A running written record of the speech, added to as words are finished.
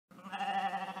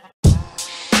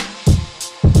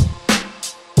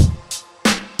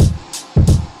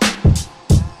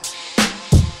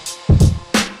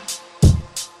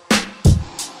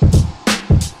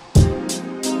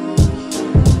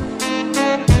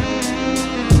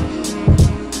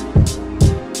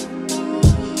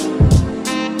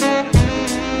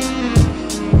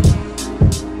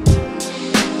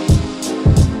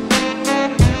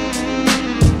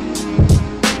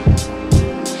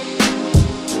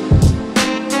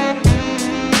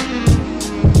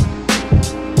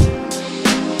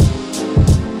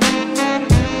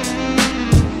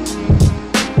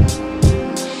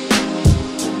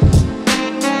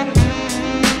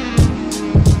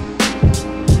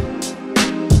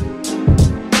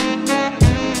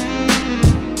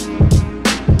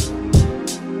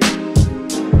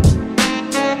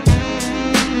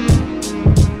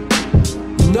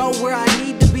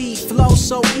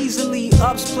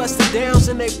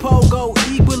po go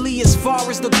equally as far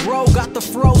as the grow. Got the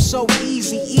fro so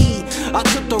easy, I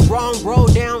took the wrong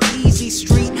road down easy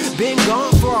street. Been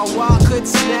gone for a while, couldn't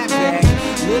snap back.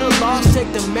 Little lost,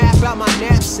 take the map out my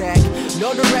knapsack.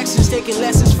 No directions, taking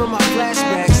lessons from my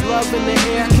flashbacks. Love in the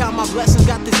air, count my blessings,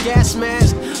 got this gas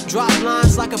mask. Drop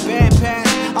lines like a bad pass.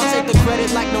 I'll take the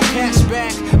credit like no cash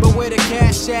back. But where the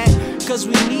cash at? Cause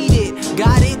we need it,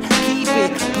 got it, keep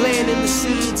it. Planting the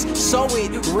seeds, sow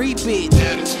it, reap it.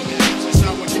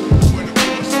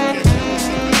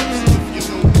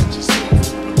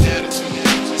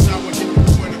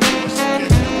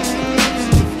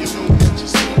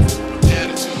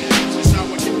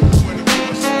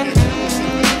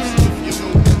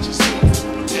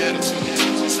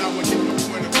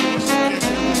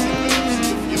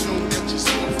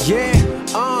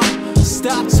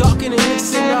 Stop talking and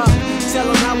listen up. Tell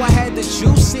them how I had the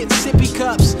juice in sippy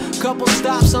cups. Couple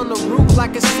stops on the route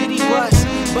like a city bus.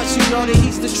 But you know that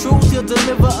he's the truth, he'll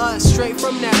deliver us straight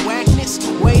from that whackness.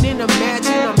 Wait and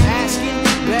imagine, I'm asking.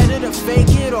 Better to fake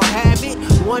it or have it.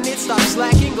 One it, stop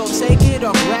slacking, go take it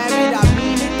or grab it. I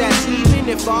mean it, that's even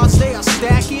if odds they are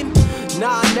stacking.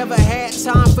 Nah, I never had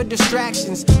time for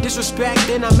distractions. Disrespect,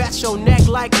 then I'm at your neck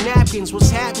like napkins.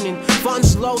 What's happening?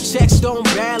 Funds low, checks don't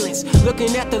balance.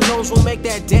 Looking at the loans will make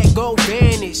that debt go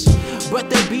vanish. But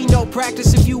there be no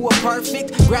practice if you were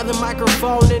perfect. Grab the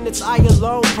microphone and it's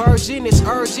ILLU purging. It's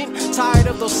urgent, tired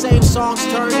of those same songs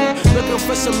turning. Looking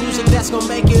for some music that's gonna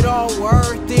make it all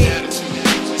worth it.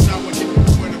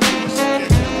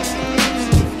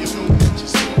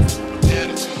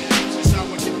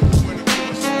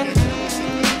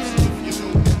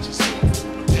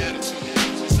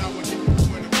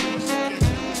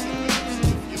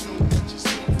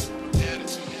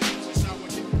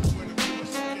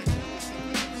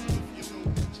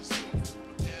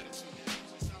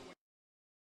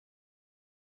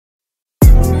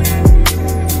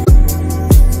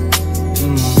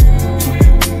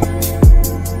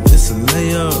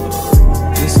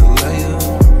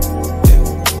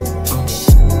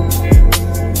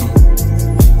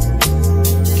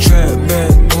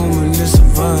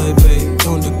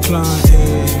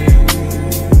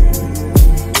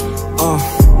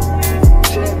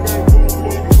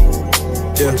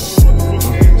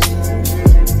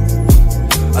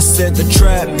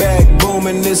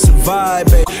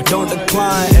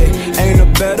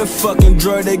 Fucking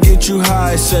drug that get you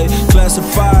high, say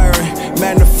classifier,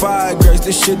 magnified, grace,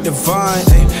 this shit divine,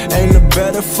 ay. Ain't a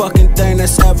better fucking thing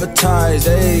that's advertised,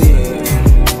 ayy.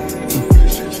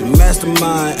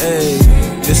 Mastermind, ayy.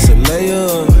 This a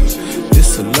layup,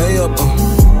 this a layup,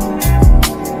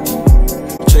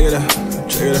 check it out,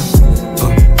 check it out,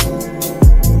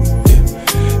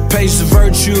 Patience,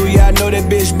 virtue, yeah, I know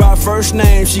that bitch by first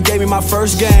name. She gave me my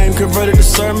first game, converted to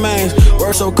surnames.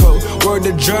 Word so cold, word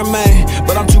to Germain.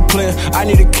 But I'm too clear, I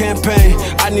need a campaign.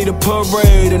 I need a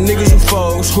parade of niggas and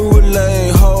folks who would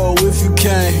lay ho if you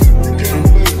can.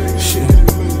 Shit.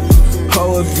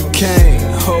 Ho if you can,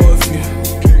 ho if you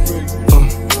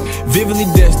vividly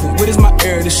destined, what is my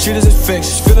air? This shit is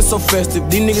infectious, feeling so festive.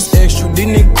 These niggas extra, these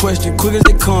niggas question. Quick as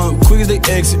they come, quick as they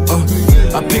exit.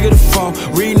 I pick up the phone,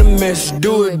 reading the message.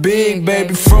 Do it big,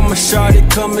 baby. From my shawty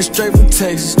coming straight from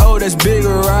Texas. Oh, that's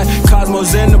bigger, right?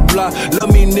 Cosmos in the block.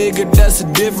 Love me, nigga, that's a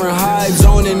different high.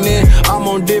 Zoning in, I'm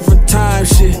on different time,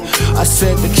 shit. I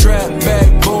set the trap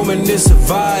back, booming, it's a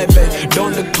vibe, ay.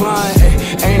 Don't decline,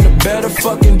 ay. Ain't a better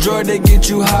fucking drug that get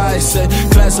you high, say.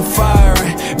 Classifier,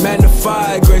 ay.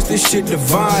 Magnified, grace, this shit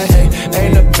divine, ay.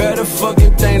 Ain't a better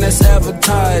fucking thing that's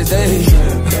advertised, ay.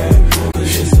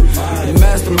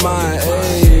 Mastermind,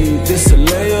 ay. This a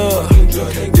layup,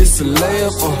 this a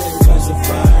layup,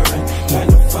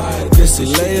 this a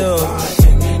layup.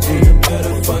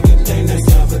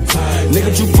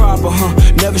 Nigga too proper, huh?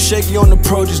 Never shaky on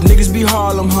approaches. Niggas be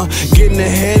Harlem, huh? Getting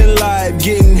ahead of life,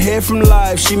 getting head from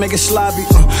life. She make it sloppy,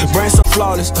 brain so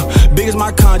flawless, big as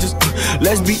my conscience.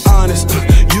 Let's be honest,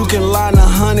 you can line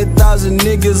 100,000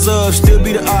 niggas up, still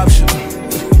be the option.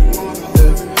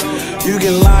 You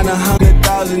can line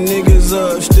 100,000 niggas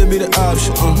up, still be the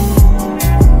option.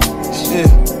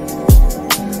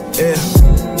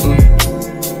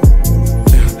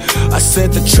 I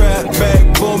set the trap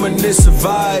back, booming, this a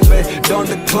vibe, ay. Don't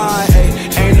decline, ay.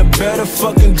 Ain't a better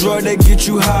fucking drug that get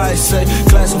you high, say.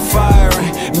 Classifier,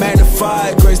 ay.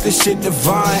 Magnified, grace, this shit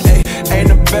divine, ay. Ain't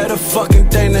a better fucking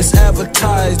thing that's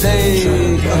advertised, ay.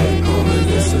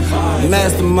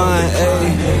 Mastermind,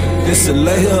 ay. This a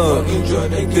layup,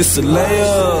 this a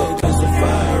layup,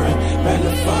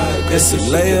 this a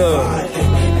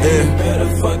layup.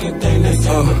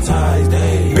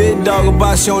 Big dog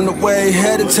Obasi on the way,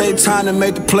 had to take time to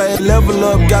make the play. Level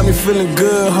up, got me feeling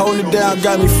good, holding it down,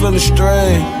 got me feeling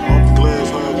straight.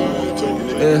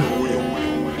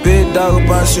 Big dog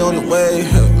Obasi on the way.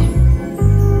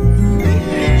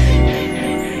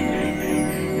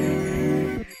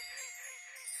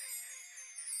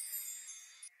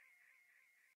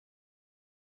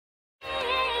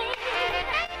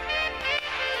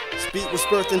 Beat was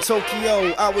birthed in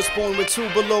Tokyo. I was born with 2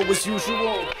 below as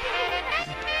usual.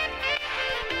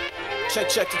 Check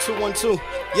the 212.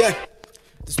 Yeah.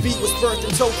 This beat was birthed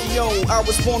in Tokyo. I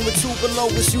was born with 2 below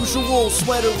as usual.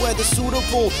 Sweater weather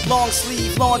suitable. Long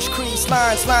sleeve, large crease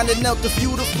lines lining up the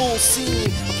beautiful scene.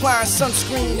 Applying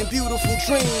sunscreen and beautiful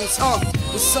dreams.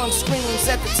 With sunscreens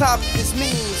at the top of his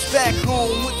memes. Back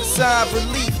home with the sigh of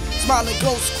relief. Smiling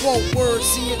ghost quote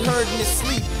words he had heard in his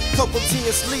sleep. Couple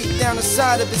tears leak down the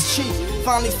side of his cheek.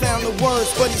 Finally found the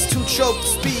words, but he's too choked to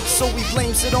speak. So he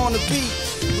blames it on the beat,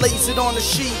 lays it on the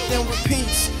sheet, then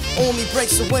repeats. Only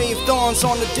breaks away if dawn's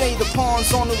on the day, the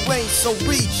pawn's on the way. So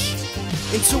reach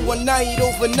into a night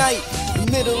overnight, the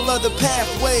middle of the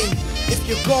pathway. If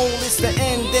your goal is the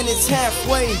end, then it's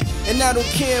halfway. And I don't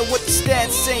care what the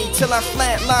stats say, till I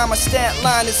flatline, my stat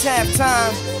line is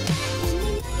halftime.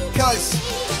 Cause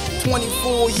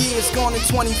 24 years gone in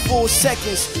 24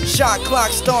 seconds. Shot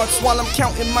clock starts while I'm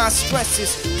counting my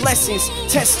stresses. Blessings,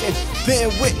 testing, bear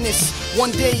witness. One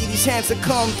day these hands will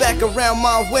come back around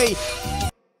my way.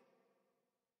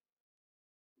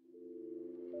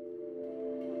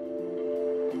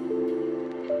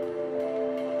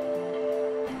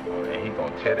 And he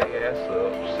gonna tear their ass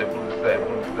up. Simple as that,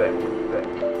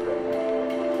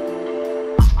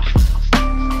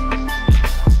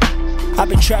 I've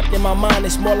been trapped in my mind,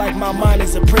 it's more like my mind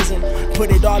is a prison.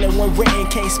 Put it all in one written,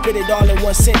 can't spit it all in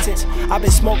one sentence. I've been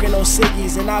smoking on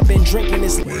ciggies and I've been drinking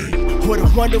this. What a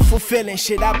wonderful feeling,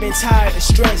 shit, I've been tired of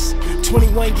stress.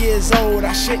 21 years old,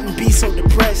 I shouldn't be so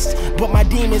depressed. But my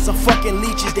demons are fucking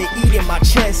leeches, they eat in my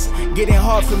chest. Getting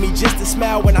hard for me just to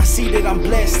smile when I see that I'm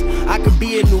blessed. I could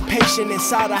be a new patient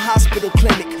inside a hospital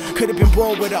clinic. Could have been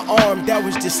born with an arm that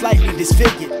was just slightly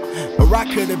disfigured. Or I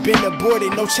could have been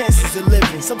aborted, no chances of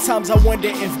living. Sometimes I wonder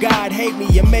if God hate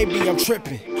me or maybe I'm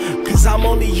tripping. Cause I'm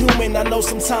only human, I know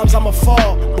sometimes I'ma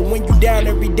fall. But when you down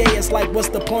every day, it's like what's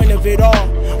the point of it all?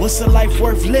 What's a life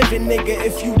worth living, nigga,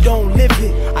 if you don't live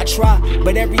it? I try,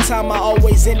 but every time I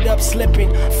always end up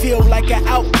slipping. Feel like an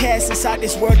outcast inside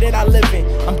this world that I live in.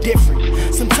 I'm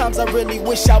different. Sometimes I really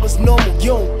wish I was normal, you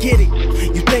don't get it.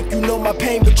 You think you know my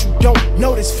pain, but you don't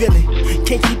know this feeling.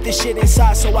 Can't keep this shit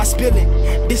inside, so I spill it.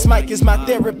 This mic is my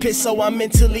therapist, so I'm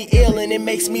mentally ill. And it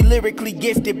makes me lyrically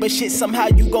gifted, but shit, somehow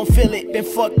you gon' feel it. Been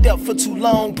fucked up for too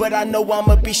long, but I know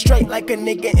I'ma be straight. Like a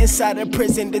nigga inside a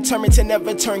prison, determined to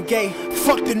never turn gay.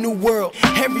 Fuck the new world,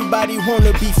 everybody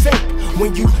wanna be fake.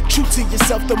 When you true to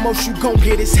yourself, the most you gon'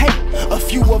 get is hate. A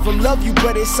few of them love you,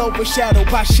 but it's overshadowed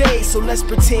by shade. So let's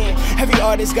pretend every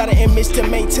artist got an image to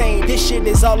maintain. This shit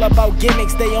is all about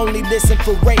gimmicks, they only listen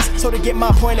for race. So to get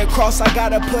my point across, I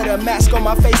gotta put a mask on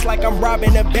my face like I'm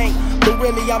robbing a bank. But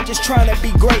really I'm just trying to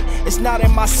be great. It's not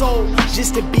in my soul,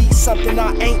 just to be something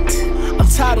I ain't. I'm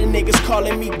tired of niggas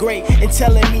calling me great and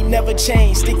telling me never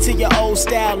change. Stick to your old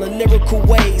style and lyrical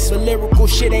ways. The lyrical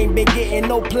shit ain't been getting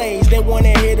no plays. They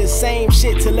wanna hear the same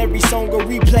shit till every song go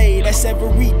replay. That's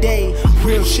every day.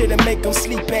 Real shit'll make them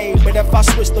sleep, eh? But if I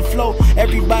switch the flow,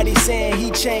 everybody saying he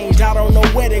changed. I don't know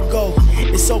where to go.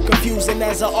 It's so confusing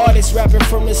as an artist rapping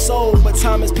from the soul. But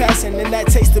time is passing and that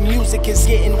taste of music is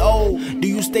getting old. Do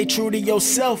you stay true to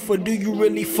yourself or do you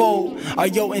really fold? Are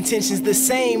your intentions the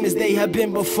same as they have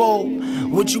been before?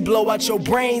 Would you blow out your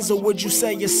brains or would you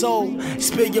sell your soul?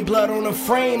 Spill your blood on a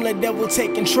frame, let devil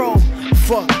take control.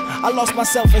 Fuck, I lost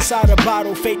myself inside a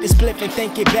bottle. Fake the spliff and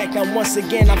think it back. Now once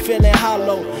again I'm feeling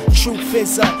hollow. Truth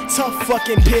is a tough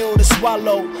fucking pill to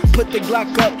swallow. Put the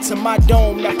Glock up to my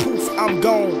dome, now poof, I'm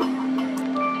gone.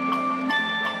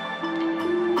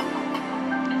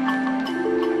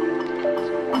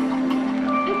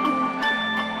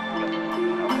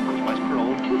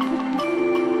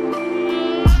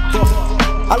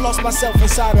 I lost myself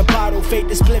inside a bottle, fake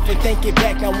the spliff and think it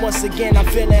back. Now once again I'm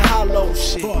feeling hollow.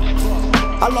 Shit.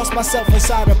 I lost myself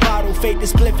inside a bottle, fake the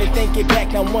spliff and think it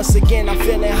back. Now once again I'm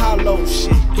feeling hollow.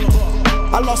 Shit.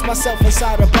 I lost myself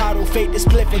inside a bottle, fake the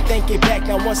spliff and think it back.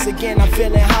 Now once again I'm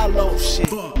feeling hollow.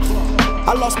 Shit.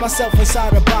 I lost myself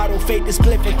inside a bottle, fake the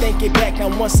spliff and think it back. Now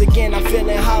once again I'm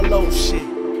feeling hollow. Shit.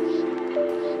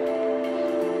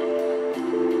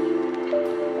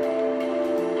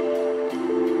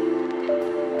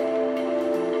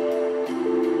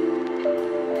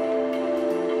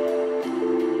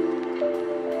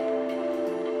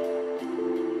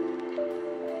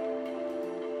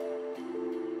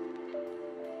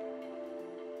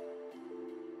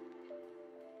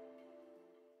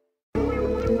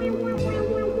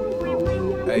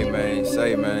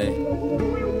 say,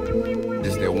 man,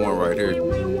 this that one right here. You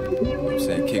know what I'm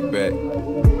saying? Kick back.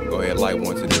 Go ahead, light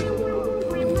one to this.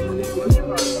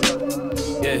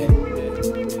 Yeah.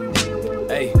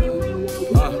 Hey.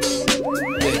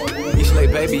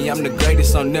 Baby, I'm the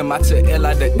greatest on them. I took L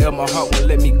out the L, my heart won't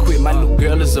let me quit. My new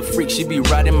girl is a freak, she be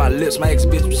riding my lips. My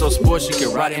ex-bitch was so spoiled, she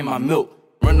can ride in my milk.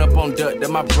 Run up on duck, that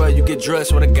my bro, you get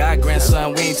drugs with a guy,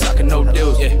 grandson, we ain't talking no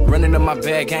deals. Yeah, running up my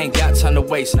bag, I ain't got time to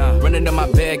waste. Running up my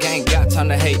bag, I ain't got time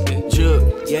to hate. Jug,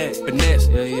 yeah, finesse,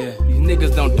 yeah. These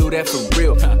niggas don't do that for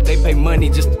real. They pay money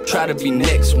just to try to be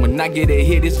next. When I get a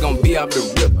hit, it's gonna be off the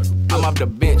rip. I'm off the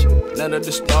bench, none of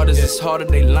the starters is harder.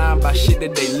 They lying by shit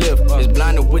that they live. It's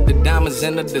blinded with the diamonds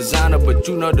and the designer, but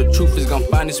you know the truth is gonna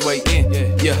find its way in.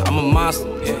 Yeah, I'm a monster.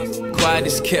 Quiet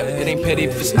is kept, it ain't petty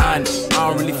if it's honest. I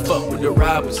don't really fuck with the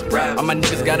robbers. All my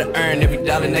niggas gotta earn every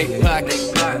dollar in they pocket.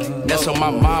 That's on my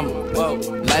mama.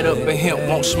 Light up a hemp,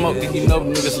 won't smoke, then you know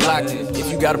niggas locked in. If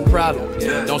you got a problem,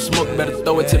 don't smoke, better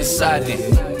throw it to the side then.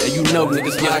 Yeah, you know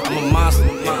niggas locked in. I'm a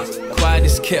monster. Quiet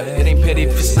is kept, it ain't petty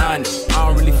if it's honest. I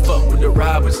don't really fuck with the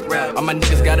robbers. All my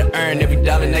niggas gotta earn every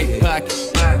dollar in they pocket.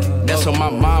 That's on my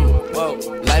mama.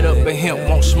 Light up a hemp,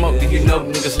 won't smoke, then you know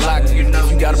niggas locked in.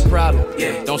 If you got a problem,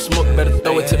 don't smoke, better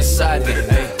throw it to the side then.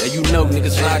 Yeah, you know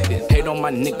niggas locked in. Hate on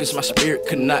my niggas, my spirit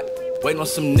could not. Wait on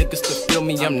some niggas to feel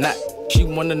me, I'm not. She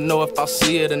wanna know if I'll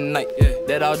see her tonight.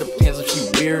 That all depends if she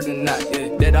weird or not.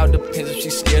 That all depends if she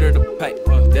scared of the pipe.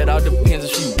 That all depends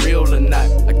if she real or not.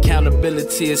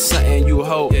 Accountability is something you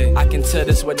hold. I can tell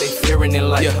that's what they fearing in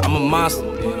life. I'm a monster.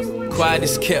 Quiet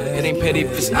is kept, it ain't petty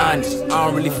if it's honest. I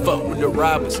don't really fuck with the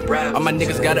robbers. All my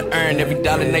niggas gotta earn every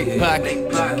dollar in they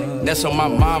pocket. That's on my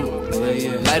mama.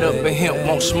 Light up a hemp,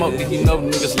 won't smoke, then you know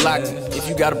niggas locked in. If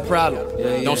you got a problem,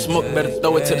 don't smoke, better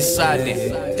throw it to the side then.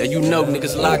 Yeah, you know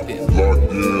niggas locked in.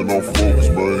 Locked in, I'm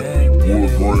focused, man.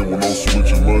 Wood grain when I'm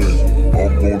switching lanes.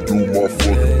 I'm gon' do my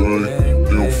fucking thing.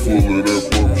 In full of that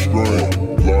purple strain.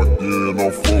 Locked in,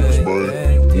 I'm focused, man.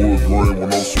 Wood grain when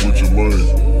I'm switching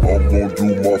lanes. I'm gon' do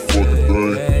my fucking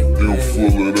thing. In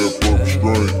full of that purple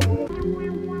strain.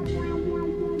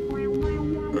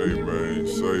 Hey man,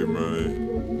 say man.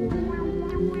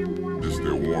 This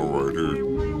that one right here. You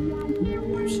know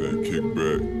what I'm saying? Kick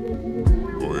back.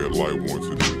 Go ahead, light one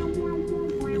to this.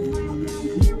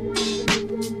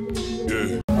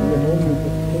 Yeah.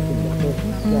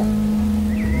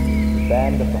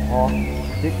 Band of the Hawk,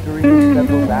 victory in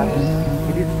several battles.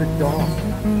 It is the dawn,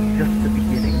 just the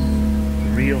beginning.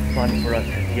 Real fun for us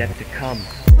is yet to come.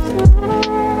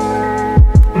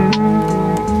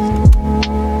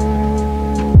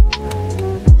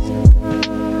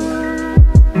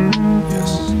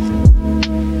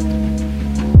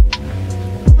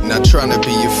 Not trying to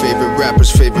be your favorite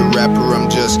rapper's favorite rapper. I'm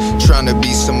just trying to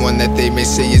be someone that they may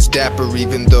say is dapper.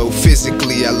 Even though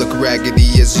physically I look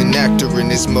raggedy as an actor in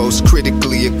his most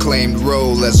critically acclaimed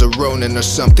role as a Ronin or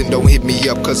something. Don't hit me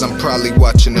up cause I'm probably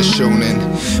watching a shonen.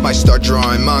 Might start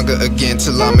drawing manga again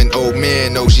till I'm an old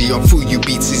man. Ohji on Fuyu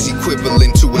beats is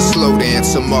equivalent to a slow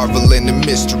dance. A marvel and a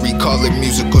mystery, call it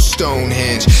musical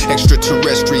Stonehenge.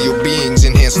 Extraterrestrial beings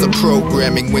enhance the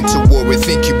programming. Went to war with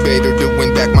incubator to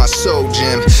win back my soul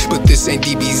gem. But this ain't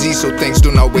DBZ, so things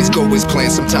don't always go as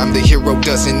planned. Sometimes the hero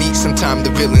doesn't eat, sometimes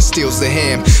the villain steals the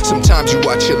ham. Sometimes you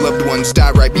watch your loved ones die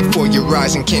right before your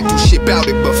eyes and can't do shit about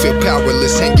it, but feel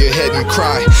powerless, hang your head and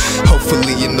cry.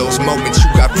 Hopefully in those moments you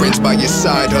got friends by your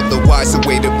side. Otherwise the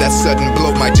weight of that sudden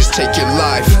blow might just take your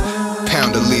life.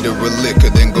 Pound a liter of liquor,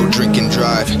 then go drink and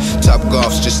drive. Top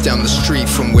Golf's just down the street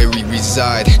from where we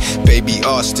reside. Baby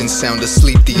Austin sound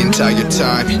asleep the entire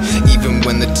time, even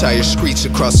when the tire screech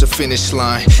across the finish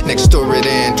line. Next door at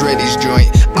Andretti's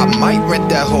joint, I might rent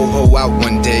that ho-ho out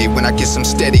one day when I get some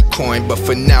steady coin. But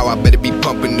for now I better be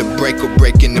pumping the brake or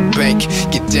breaking the bank.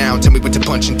 Get down, tell me what to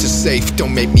punch into safe,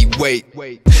 don't make me wait.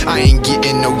 I ain't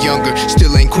getting no younger,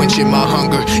 still ain't quenching my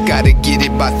hunger. Gotta get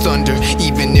it by thunder,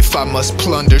 even if I must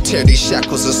plunder. Tear these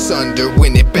shackles asunder,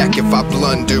 win it back if I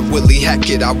blunder. Will he hack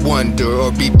it, I wonder,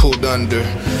 or be pulled under? You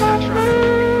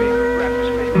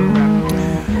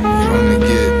only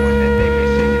get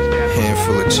a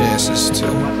handful of chances to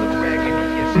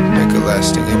make a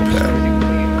lasting impact.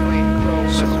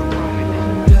 So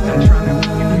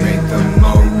make the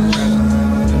most,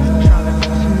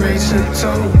 raise your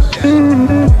toes,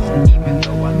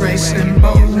 racing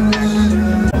boats,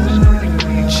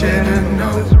 cheddar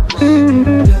nose.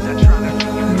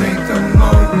 Make the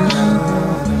most,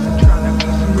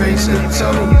 raise your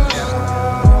toes,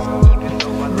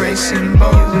 racing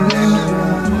boats,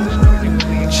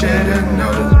 cheddar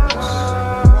nose.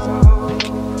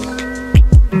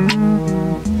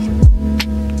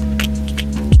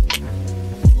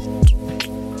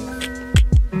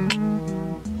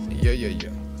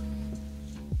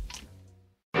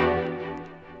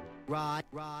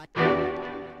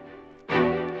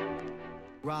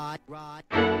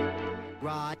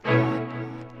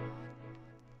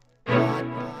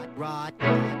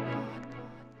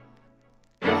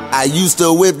 I used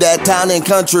to whip that town and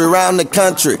country around the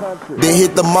country. Then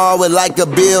hit the mall with like a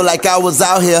bill, like I was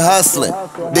out here hustling.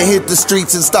 Then hit the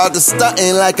streets and start to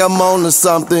stunting like I'm on to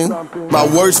something. My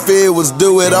worst fear was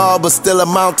do it all but still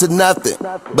amount to nothing.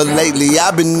 But lately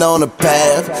I've been on a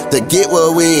path to get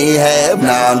what we ain't have.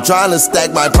 Now I'm trying to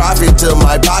stack my profit till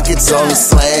my pockets on the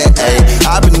slant. Ay,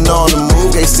 I've been on the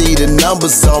move, can't see the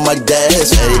numbers on my dash.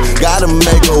 Ay, gotta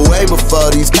make a way before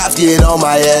these cops get on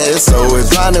my ass. So it's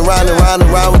round and round and round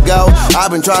and round we go.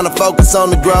 I've been trying to focus on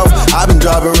the growth. I've been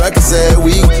dropping records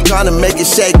every week, trying to make it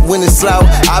shake when it's slow.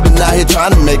 I've been out here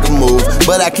trying to make a move,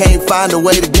 but I can't find a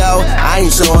way to go. I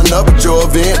ain't showing up at your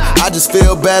event, I just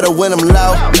feel better when I'm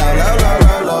low.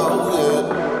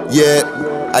 Yeah,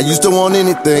 I used to want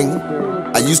anything,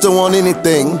 I used to want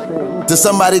anything, till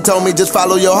somebody told me just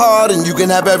follow your heart and you can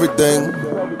have everything.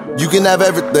 You can have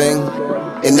everything.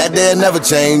 And that day never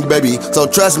change, baby. So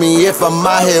trust me if I'm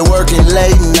out here working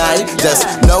late night, just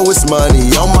know it's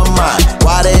money on my mind.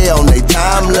 Why they on their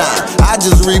timeline? I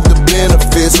just reap the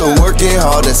benefits of working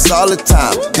hard, that's all the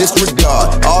time.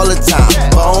 Disregard all the time.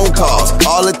 Phone calls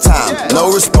all the time.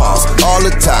 No response all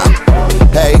the time.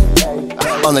 Hey,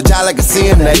 on the job like a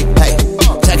CNA. Hey,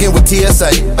 check in with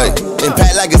TSA. Hey,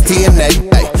 impact like it's TNA.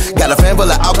 Hey, got a fan full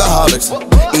of alcoholics.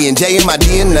 E&J in my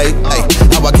DNA. Ay,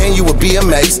 how I can you with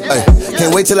BMX? Ay,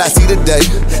 can't wait till I see the day.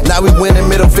 Now we winning,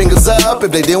 middle fingers up.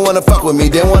 If they didn't wanna fuck with me,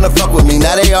 didn't wanna fuck with me.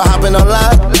 Now they all hopping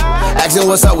online, asking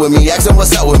what's up with me, asking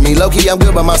what's up with me. Low key, I'm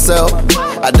good by myself.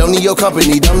 I don't need your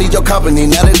company, don't need your company.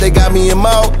 Now that they got me in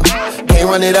mode, can't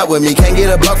run it up with me, can't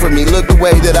get a buck from me. Look the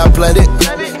way that I played it,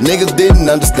 niggas didn't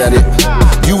understand it.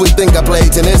 You would think I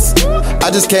played tennis,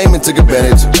 I just came and took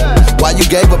advantage. Why you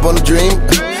gave up on the dream?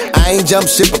 I ain't jump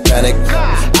ship or panic.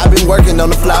 I've been working on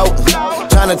the float,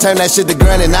 trying to turn that shit to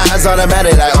granite. Now it's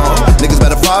automatic like, niggas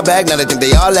better fall back, now they think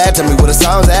they all at. Tell me where the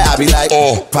song's at, I be like,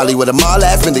 probably where the mall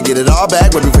at, finna get it all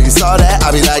back. Right before you saw that, I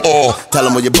be like, tell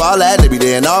them where your ball at, they be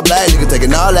there in all black, you can take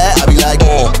it all that. I be like,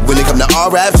 when it come to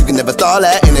all raps, you can never thaw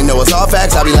that, and they know it's all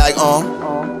facts. I be like,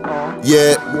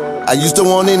 yeah, I used to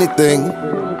want anything,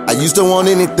 I used to want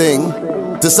anything,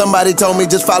 till somebody told me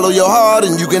just follow your heart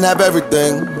and you can have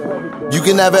everything. You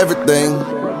can have everything,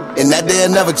 and that day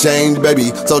never change,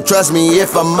 baby. So trust me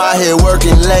if I'm out here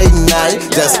working late night,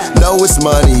 just know it's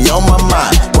money on my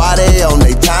mind. Why they on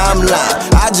their timeline?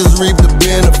 I just reap the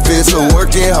benefits of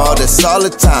working hard, that's all the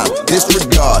time.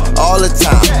 Disregard all the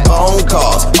time. Phone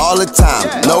calls all the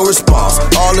time. No response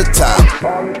all the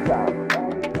time.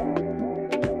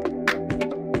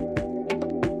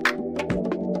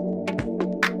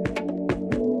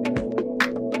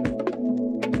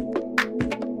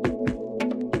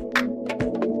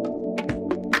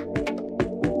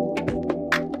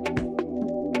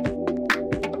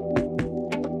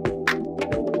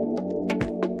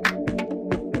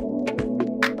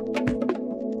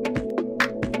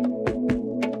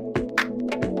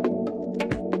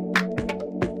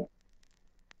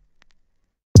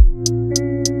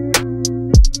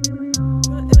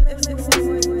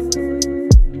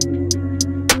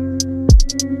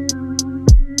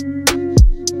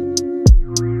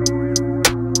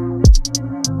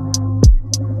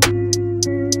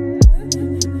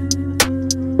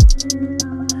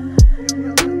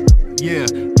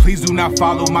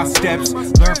 Follow my steps,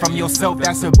 learn from yourself,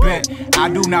 that's a bet. I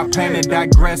do not plan to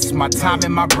digress. My time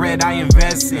and my bread I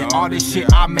invest in all this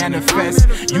shit I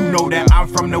manifest. You know that I'm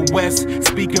from the west,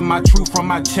 speaking my truth from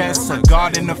my chest. A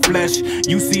God in the flesh,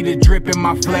 you see the drip in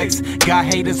my flex. Got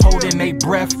haters holding their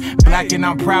breath, black and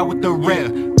I'm proud with the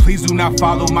rep. Please do not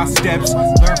follow my steps,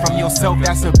 learn from yourself,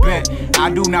 that's a bet. I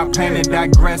do not plan to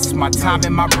digress. My time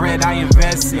and my bread I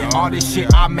invest in all this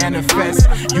shit I manifest.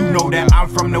 You know that I'm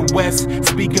from the west,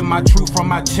 speaking my truth from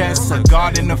my chest. A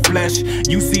God in the flesh,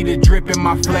 you see the drip in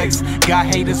my flex. Got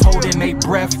haters holding their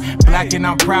breath, black and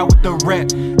I'm proud with the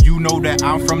rep. You know that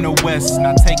I'm from the west,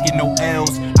 not taking no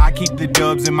L's. I keep the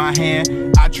dubs in my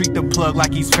hand, I treat the plug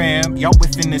like he's fam. Y'all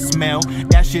whiffing the smell,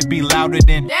 that shit be louder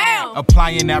than damn.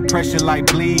 Applying that pressure like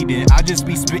bleeding, I just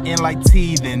be spitting like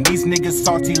teething. These niggas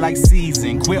salty like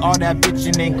season, quit all that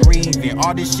bitching and grieving.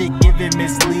 All this shit giving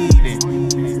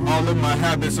misleading. All of my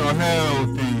habits are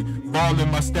healthy,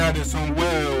 ballin' my status on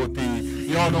wealthy.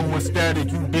 Y'all don't want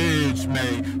static, you bitch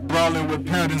me. Brawling with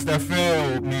patterns that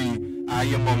failed me. I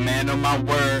am a man of my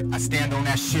word, I stand on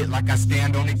that shit like I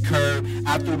stand on the curb.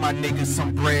 I threw my niggas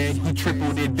some bread, he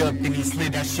tripled it up, then he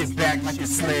slid that shit back like a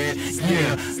sled.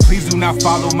 Yeah, please do not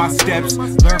follow my steps,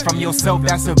 learn from yourself,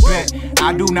 that's a bet.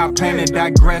 I do not plan to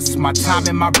digress. My time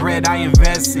and my bread I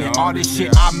invest in. All this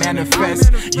shit I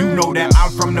manifest. You know that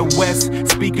I'm from the West,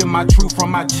 speaking my truth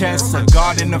from my chest. A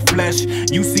God in the flesh,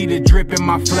 you see the drip in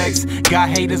my flex. Got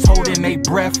haters holding they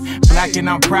breath. Black and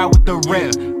I'm proud with the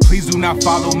rep. Please do not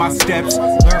follow my steps.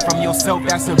 Learn from yourself,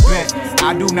 that's a bet.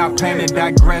 I do not plan to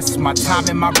digress. My time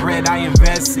and my bread I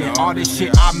invest in. All this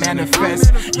shit I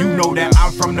manifest. You know that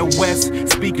I'm from the West,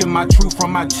 speaking my truth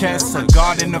from my chest. A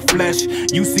God in the flesh,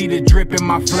 you see the drip in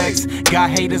my flex. Got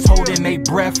haters holding they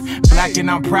breath. Black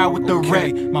and I'm proud with the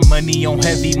wreck. My money on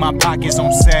heavy, my pockets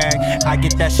on sag. I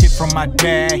get that shit from my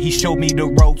dad. He showed me the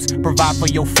ropes. Provide for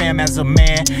your fam as a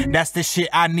man. That's the shit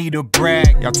I need to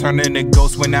brag. Y'all turn into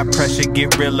ghosts when that pressure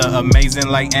get realer. Amazing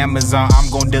like Amazon, I'm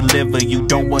gon' deliver. You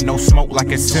don't want no smoke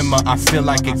like a simmer. I feel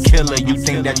like a killer. You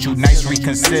think that you nice,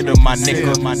 reconsider, my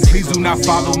nigga. Please do not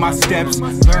follow my steps.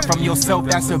 Learn from yourself,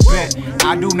 that's a bet.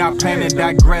 I do not plan to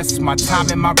digress. My time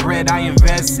and my bread I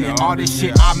invest in. All this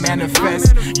shit I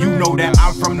manifest. You know that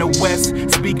I'm from the West,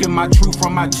 speaking my truth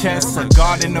from my chest. A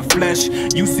God in the flesh,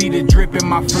 you see the drip in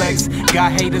my flex.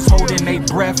 Got haters holding they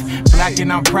breath. Black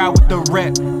and I'm proud with the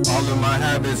rep. All of my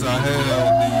habits are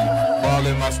healthy.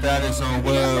 Ballin' my status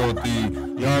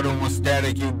unwealthy. Y'all don't want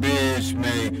static, you bitch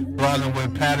made. Brawlin'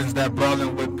 with patterns that,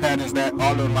 brawlin' with patterns that.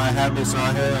 All of my habits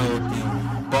are healthy.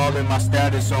 Ballin' my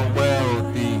status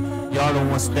unwealthy. Y'all don't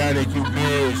want static, you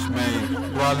bitch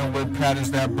made. Brawlin' with patterns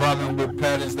that, brawlin' with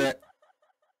patterns that.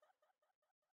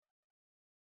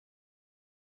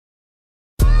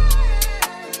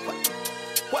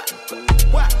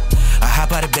 I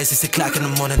hop out of bed, 6 o'clock in the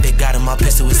morning, they got in my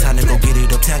pistol, it's time to go get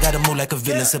it. Uptown, gotta move like a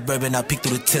villain, suburban, I peek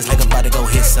through the tents like I'm about to go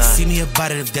hit some. See me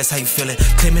about it if that's how you feelin',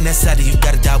 claiming that side of you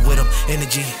gotta die with them.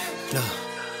 Energy, no.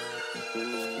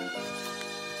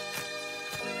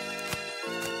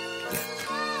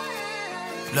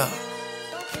 Look,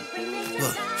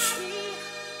 look,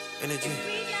 energy.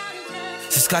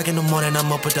 6 o'clock in the morning, I'm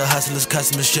up with the hustlers,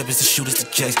 customers, strippers, the shooters, the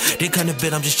checks. They come to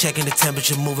bid, I'm just checking the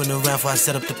temperature, moving around before I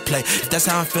set up the play. If that's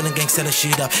how I'm feeling, gang, set the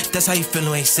shit up. If that's how you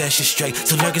feeling, ain't set shit straight.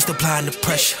 So lurk is applying the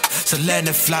pressure, so letting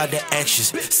it fly the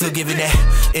actions. Still giving that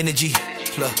energy,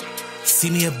 look. See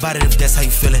me about it if that's how you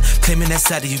feeling. Claiming that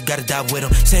side of you gotta die with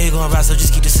them. Say you gon' ride, so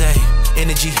just keep the same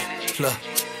energy, look.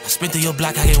 I spin through your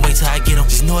block, I can't wait till I get them.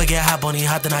 Just know I get hot on he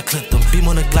hot, then I clip them. Beam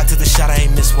on the Glock, took the shot, I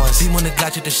ain't miss once. Beam on the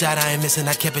Glock, took the shot, I ain't missing.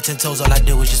 I kept it 10 toes, all I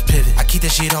did was just pivot. I keep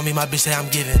that shit on me, my bitch say I'm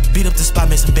giving. Beat up the spot,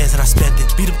 made some bands and I spent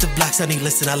it. Beat up the block, sunny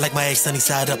listen. I like my ex sunny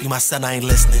side up, you my son, I ain't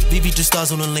listening. BB the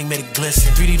stars on the link, made it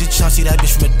glisten. 3D the chop, see that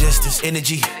bitch from a distance.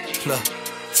 Energy, look.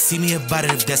 See me about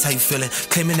it if that's how you feeling.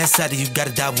 Claiming that side of you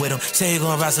gotta die with them. Say you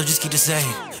gon' ride, so just keep the same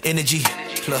energy,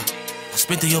 look. I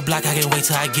spin through your block, I can't wait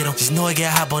till I get them. Just know I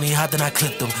get hot on he hot, then I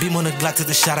clip them. Beam on the Glock, took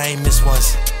the shot, I ain't miss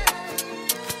once.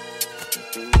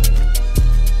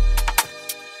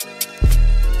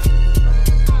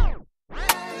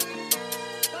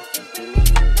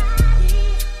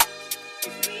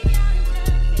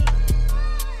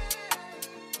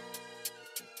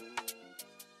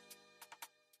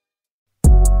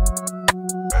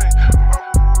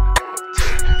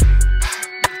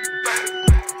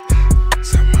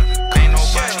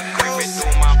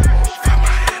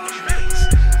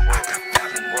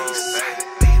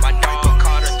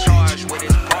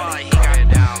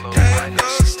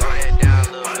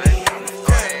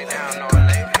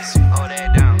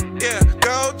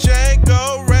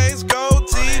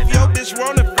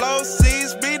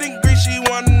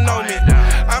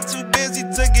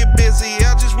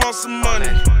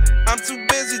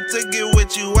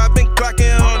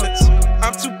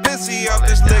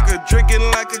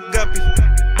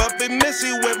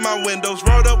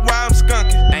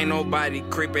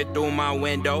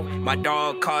 My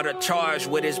dog caught a charge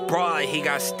with his broad, he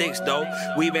got sticks though.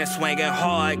 We been swinging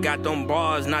hard, got them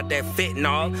bars, not that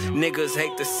fentanyl. Niggas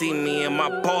hate to see me and my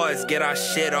boys get our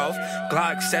shit off.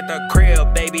 Glocks at the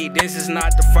crib, baby, this is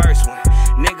not the first one.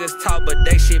 Niggas talk, but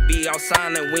they should be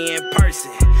outside and we in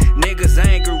person. Niggas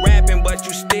angry rapping, but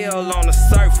you still on the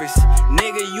surface.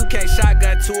 Nigga, you can't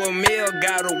shotgun to a meal,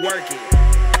 gotta work it.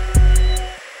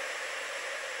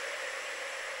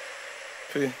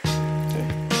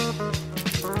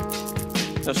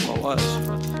 That's my watch.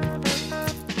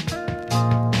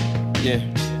 Yeah.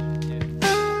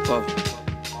 Whoa.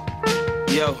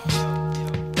 Yo.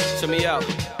 Check me out.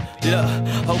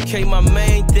 Look, okay, my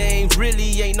main thing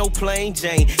really ain't no plain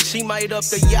Jane. She might up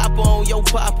the yapper on your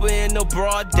papa in the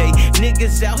broad day.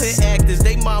 Niggas out here actors,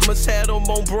 they mamas had them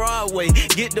on Broadway.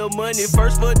 Get the money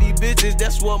first for these bitches,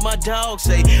 that's what my dog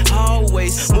say.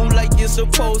 Always move like you're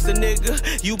supposed to, nigga.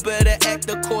 You better act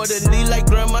accordingly like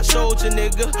grandma showed you,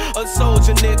 nigga. A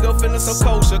soldier, nigga, feeling some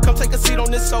kosher. Come take a seat on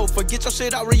this sofa, get your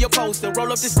shit out, read your poster.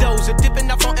 Roll up this doja,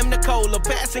 dipping off on M. Nicola,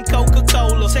 passing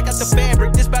Coca-Cola. Check out the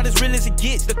fabric, this about as real as it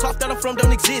gets. The cloth that I'm from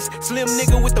don't exist. Slim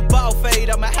nigga with the ball fade.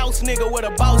 I'm a house nigga with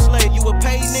a boss slave. You a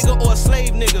paid nigga or a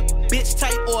slave nigga? Bitch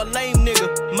tight or a lame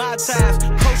nigga? My ties,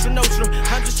 kosher nostra.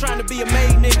 I'm just trying to be a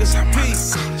made nigga.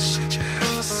 Peace. Shit you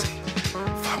ever seen for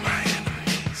my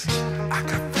enemies. I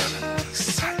got felonies,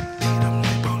 sight, beat them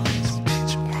like police.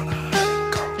 Bitch wanna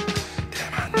honeycomb.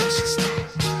 Damn, I know she stole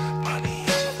money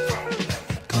on the phone. Let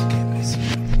me go get me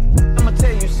some. I'ma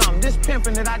tell you something. This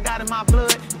pimping that I got in my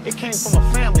blood, it came from a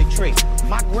family tree.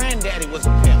 My granddaddy was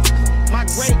a pimp. My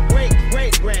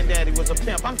great-great-great-granddaddy was a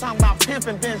pimp. I'm talking about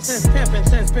pimping, been since pimping,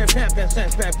 since been pimping,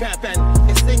 since been pimping.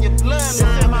 It's in your blood, it's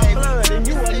in my blood, and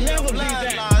you will never be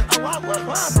that.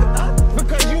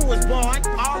 Because you was born,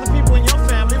 all the people in your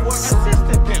family were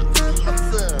assistant pimps.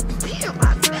 Pimp, I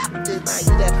never did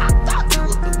that. I thought you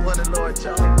was the one the Lord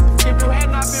chose. If you had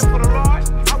not been for the Lord,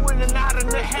 I wouldn't have not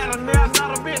had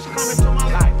another bitch coming to my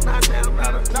life. Not a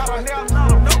nail,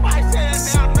 not a nobody said that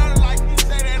now, none like you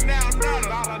say that now, none.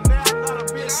 Not a nail, not a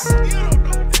bitch. You don't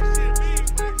know what that shit means.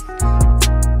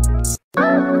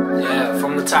 Yeah,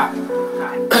 from the top.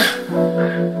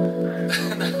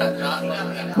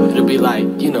 It'll be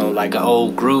like, you know, like an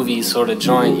old groovy sort of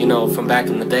joint, you know, from back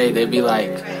in the day. They'd be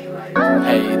like,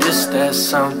 hey, this, that,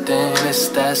 something, this,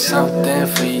 that, something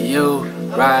for you,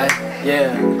 right?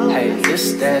 Yeah, hey,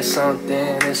 this, that,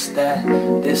 something, this, that,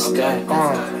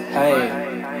 hey.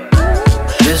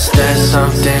 This, that,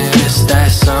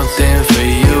 something for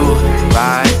you,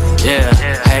 right? Yeah,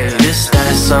 hey, this,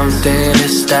 that, something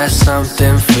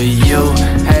for you,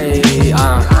 hey, hey,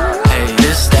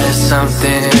 this, that,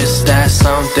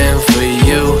 something for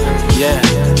you, yeah,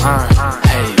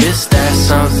 hey, this,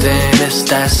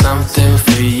 that, something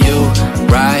for you,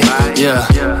 right? Yeah,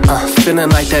 feeling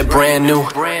like that brand new,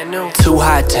 too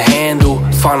hot to handle,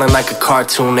 falling like a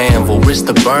cartoon anvil, risk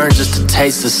the burn just to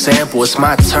taste the sample. It's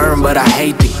my turn, but I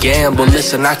hate to gamble.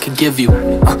 Listen, I could give you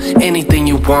anything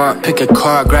you want. Pick a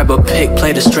card, grab a pick,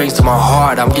 play the strings to my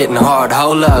heart. I'm getting hard,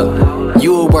 hold up.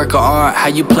 You a work of art, how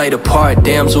you play the part?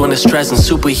 Damsel in distress and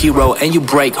superhero, and you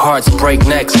break hearts, break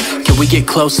necks. Can we get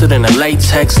closer than a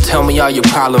latex? Tell me all your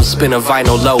problems, spin a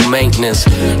vinyl, low maintenance.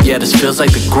 Yeah, this feels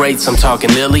like the greats. I'm talking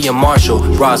Lily and Marshall,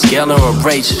 Ross Geller and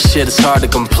Rach. Shit, it's hard to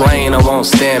complain, I won't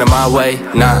stand in my way,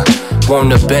 nah. On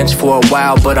the bench for a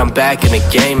while, but I'm back in the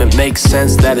game. It makes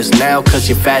sense that it's now, cause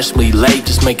you're fashionably late.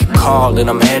 Just make a call and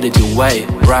I'm headed your way,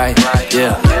 right?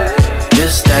 Yeah.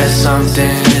 This, that,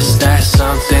 something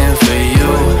for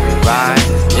you, right?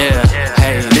 Yeah.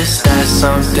 Hey, this, that,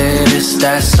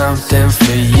 something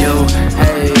for you,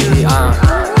 hey,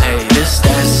 hey, this,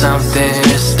 that, something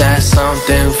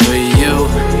for you,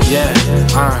 yeah,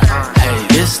 hey,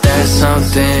 this, that,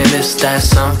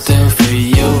 something for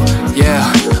you,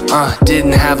 yeah.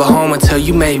 Didn't have a home until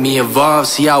you made me evolve.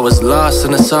 See, I was lost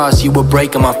in the sauce, you were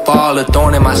breaking my fall. A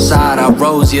thorn in my side, I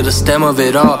rose, you're the stem of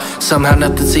it all. Somehow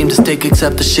nothing seemed to stick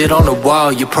except the shit on the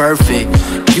wall. You're perfect,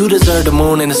 you deserve the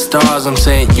moon and the stars. I'm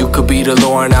saying you could be the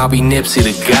Lord, I'll be Nipsey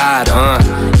the God,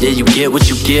 yeah, you get what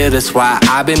you give, that's why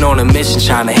I've been on a mission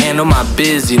trying to handle my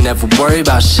biz. You never worry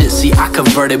about shit, see, I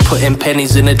converted, putting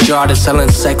pennies in a jar to selling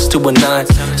sex to a nun,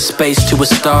 space to a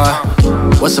star.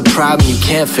 What's a problem you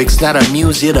can't fix? Not a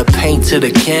muse, you're the paint to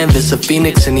the canvas. A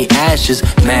phoenix in the ashes,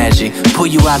 magic. Pull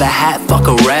you out a hat, fuck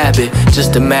a rabbit.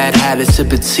 Just a mad hatter,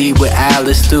 sipping tea with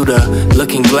Alice through the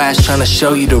looking glass, trying to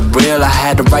show you the real. I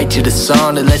had to write you the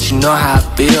song to let you know how I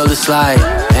feel. It's like,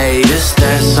 hey, this,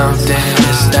 that, something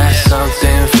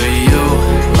for you,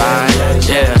 right?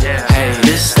 Yeah, hey,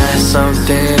 this, that,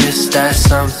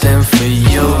 something for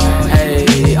you, hey,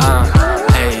 hey,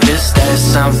 this, that,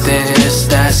 something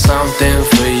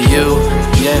for you,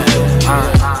 yeah,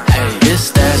 hey,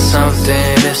 this, that,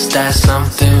 something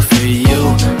for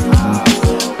you.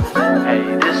 Hey,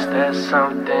 this,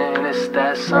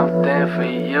 that, something for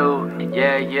you,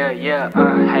 yeah, yeah, yeah,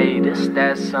 hey, this,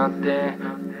 that, something.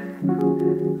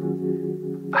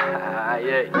 Yeah,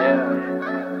 yeah.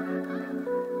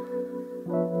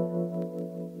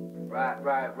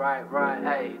 Right.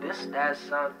 Hey, this, that's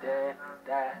something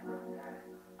that.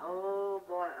 Oh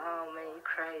boy, oh man, you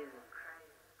crazy.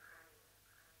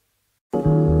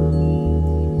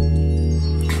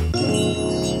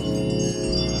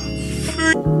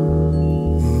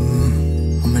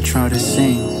 try to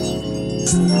sing.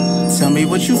 Tell me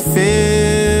what you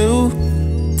feel.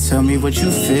 Tell me what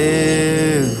you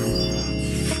feel.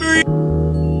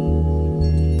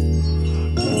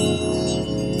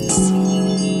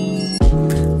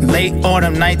 Late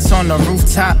autumn nights on the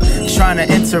rooftop, trying to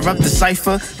interrupt the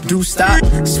cipher. Do stop.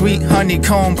 Sweet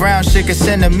honeycomb, brown sugar,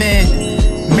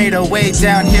 cinnamon. Made our way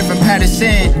down here from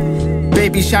Patterson.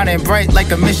 Baby shining bright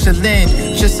like a Michelin.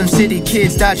 Just some city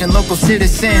kids dodging local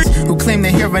citizens who claim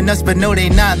they're hearing us but know they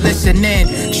not listening.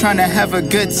 Trying to have a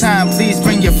good time, please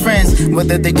bring your friends.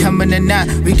 Whether they coming or not,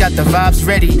 we got the vibes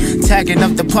ready. Tagging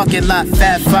up the parking lot,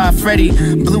 Fat Five Freddy.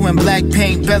 Blue and black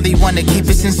paint belly, wanna keep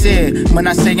it sincere. When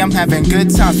I say I'm having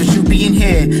good times with you being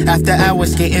here. After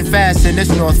hours skating fast in this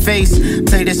North Face.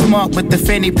 Played it smart with the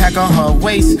fanny pack on her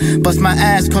waist. Bust my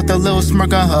ass, caught the little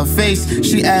smirk on her face.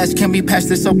 She asked, can we pass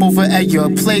this up over at your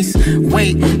place?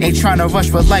 Wait, ain't tryna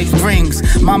rush what life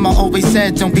brings. Mama always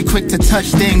said don't be quick to touch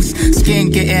things. Skin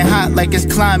getting hot like it's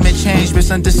climate change.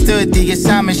 Misunderstood the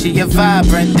assignment, she a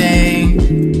vibrant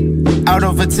thing. Out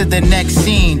over to the next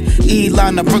scene.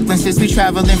 Elon to Brooklyn since we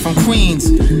traveling from Queens.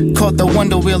 Caught the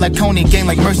Wonder Wheel like Coney gang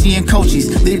like Mercy and Coaches.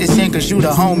 Lead us in cause you the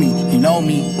homie, you know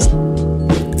me.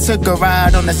 Took a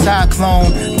ride on the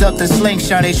cyclone. Ducked the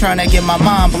slingshot, they tryna get my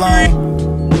mind blown.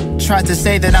 Tried to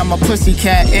say that I'm a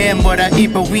pussycat, and what I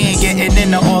eat, but we ain't getting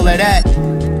into all of that.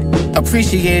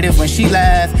 Appreciate it when she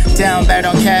laughed. Down bad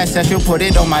on cash, that she'll put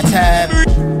it on my tab.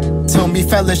 Told me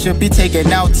fellas should be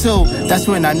taken out too. That's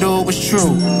when I knew it was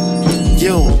true.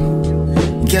 You,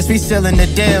 guess we still in the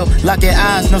deal. Locking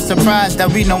eyes, no surprise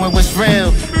that we know it was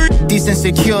real. These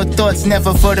insecure thoughts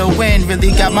never for the win. Really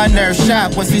got my nerves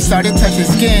shot once we started touching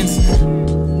skins.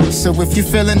 So if you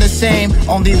feeling the same,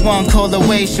 only one call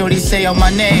away, shorty say on my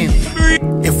name.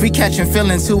 If we catching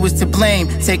feelings, who is to blame?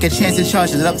 Take a chance and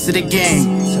charge it up to the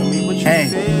game. Tell me what you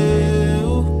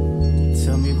feel.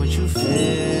 Tell me what you feel.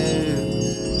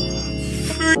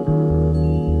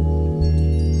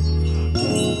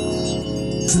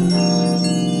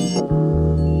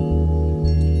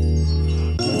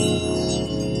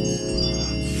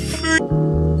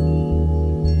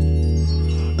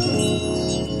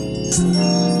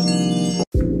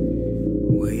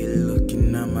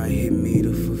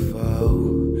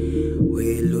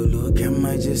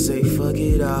 Say fuck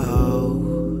it all.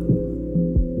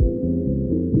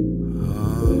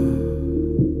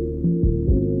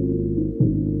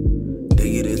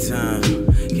 Day at a time,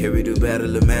 carry the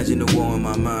battle, imagine the war in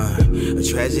my mind. A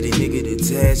tragedy, nigga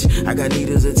detached. I got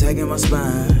needles attacking my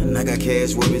spine. I got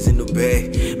cash worries in the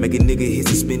back. Make a nigga hit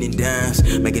some spinning dimes.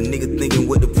 Make a nigga thinking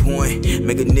what the point.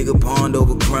 Make a nigga pond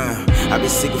over crime. I been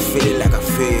sick of feeling like I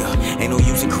fail. Ain't no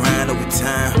use in crying over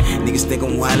time. Niggas think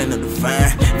I'm wildin' on the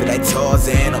vine. Feel like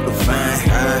Tarzan on the vine.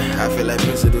 I feel like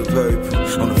Prince of the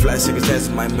Purple. On the fly, secret that's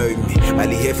might murder me. My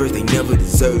lead head first, they never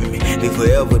deserve me. Live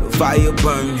forever, the fire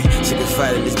burn me. Sick of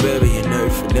fighting this baby and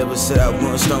earth. Never said I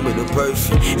want stumble the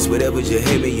perfect. It's whatever you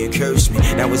hate me and curse me.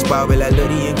 Now it's Bible, I love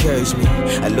the encourage me.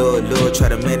 I Lord, try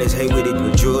to manage hate with it.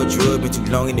 But drug, been too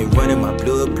long and it running my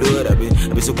blood. I've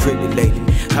been so cryptic lately.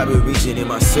 I've been reaching in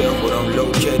myself, but I'm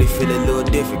located, feeling a little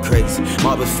different, crazy.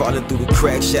 Marbles falling through the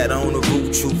crack, shadow on the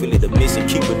roof, truthfully the mission,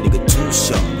 keep a nigga too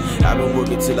sharp. I've been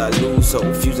working till I lose, so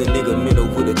fuse a nigga middle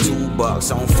with a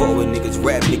toolbox. I don't fall with niggas,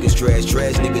 rap niggas, trash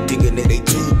nigga thinking that they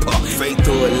Tupac. Faith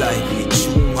or life, get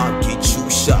you mob, get you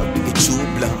shot, get you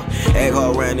block. Act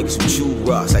hard around niggas who chew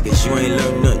rocks, I guess you ain't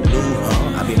learned nothing new,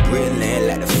 huh? I been bred land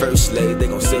like the first slave, they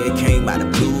gon' say it came out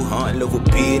of blue, huh? I love a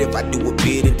bid, if I do a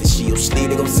bid, and the she sleep,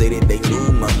 they gon' say that they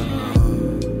knew, mama.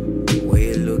 Way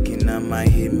it looking, I might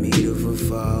hit me to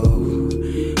fall.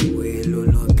 Way it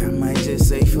look, I might just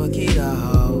say fuck it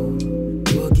all.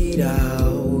 Fuck it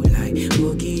all, like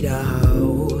fuck it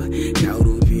all. Caught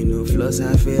up in the flux,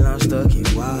 I feel I'm stuck in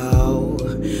wow.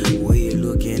 Way it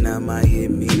looking, I might hit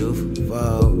me to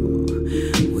fall.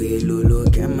 Way it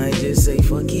look, I might just say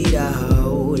fuck it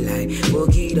all. Like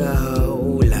fuck it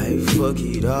all, like fuck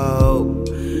it all.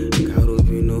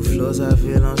 Floors, I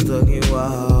feel I'm stuck in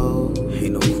wow.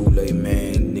 Ain't no Kool-Aid,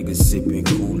 man. Niggas sipping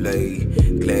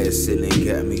Kool-Aid. Glass ceiling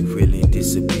got me really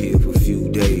disappear for a few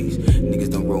days. Niggas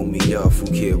don't roll me off. Who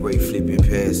care? Ray flipping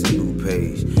past the new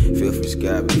page. Feel from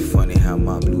sky, be funny how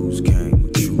my blues came.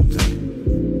 A true thing.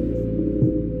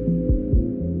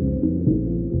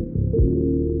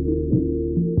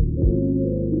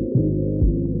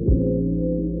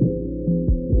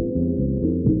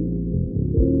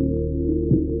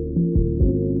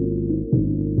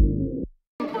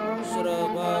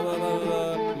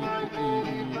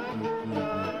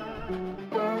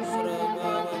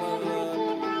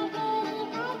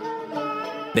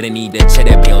 But I need that check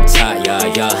that be on top,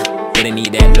 yeah. Really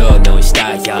need that love, no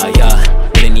style, yeah,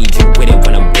 yeah. Really need you with it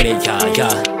when I'm with it, yeah,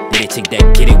 yeah. Really take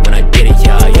that, get it when I get it,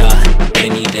 yeah, yeah.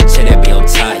 Really need that chick that be on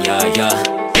top, yeah,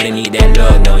 yeah. Really need that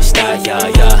love, no style, yeah,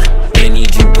 yeah. Really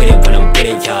need you with it when I'm with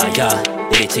it, yeah, yeah.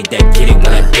 Really take that, get it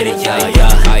when I get it, yeah,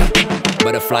 yeah.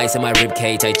 Butterflies in my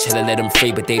ribcage, I chill and let them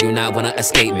free, but they do not wanna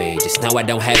escape me. Just now I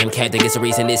don't have them, can't think it's the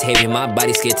reason it's heavy. My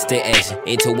body scared to take action,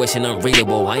 intuition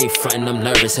unreadable. I ain't frontin', I'm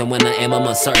nervous, and when I am, I'm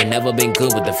uncertain. Never been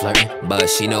good with the flirting, but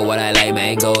she know what I like,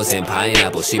 mangoes and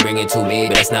pineapple. She bring it to me,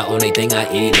 but that's not only thing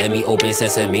I eat. Let me open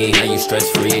sesame, now you stress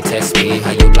free, test me.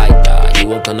 How you like that? You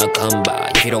won't gonna come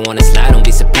by. If you don't wanna slide, don't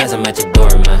be surprised, I'm at your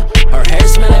door, man. Her hair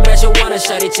smell like marijuana,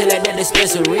 shawty chill at that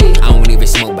dispensary. I don't even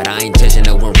smoke, but I ain't judging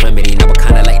no one remedy. Now I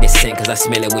kinda like this scent, cause I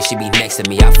smell it when she be next to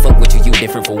me. I fuck with you, you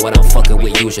different from what I'm fucking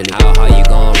with usually. How hard you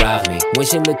gon' ride me? When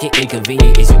she looking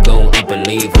inconvenient, is you gon' up and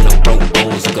leave? When I'm broke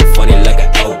bones, looking funny like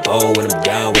an elbow. When I'm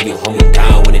down, when you hold me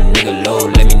down, when a nigga low,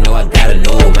 let me know I gotta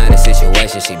know. Matter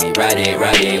situation, she be riding.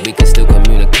 We can still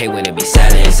communicate when it be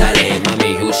silent.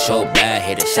 Mommy, you so bad,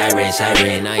 hit a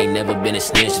siren. I ain't never been a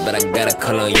snitch, but I got a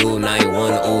call on you.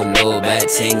 910, no bad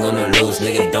thing on the loose.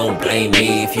 Nigga, don't blame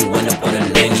me if you went up on a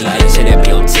lens. Like shit that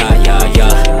be on top, yeah,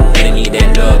 yeah. Really need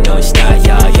that love, no style,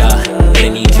 yeah, yeah. Really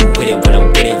need you with it when I'm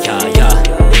with it, yeah, yeah.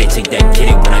 Really take that, get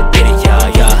it when I get it,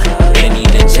 yeah, yeah. Really need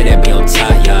that shit that be on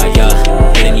top, yeah,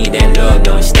 yeah. Really need that love,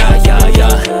 no style, yeah,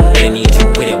 yeah. Really need you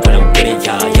with it when I'm with it,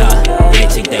 yeah, yeah. Really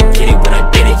take that, get it when I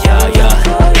get it, yeah, yeah.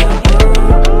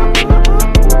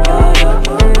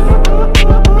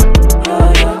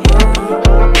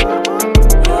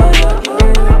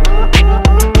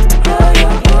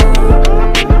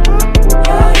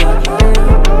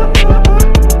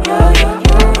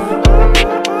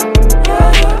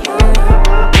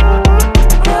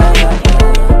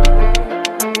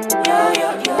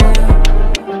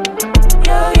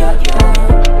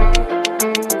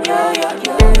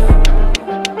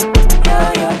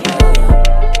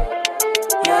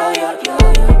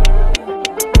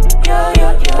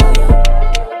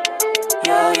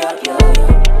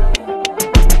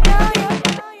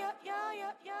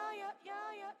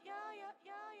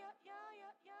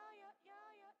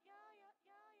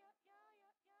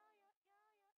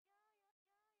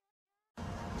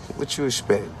 What you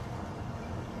expect?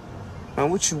 Man,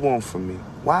 what you want from me?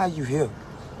 Why are you here?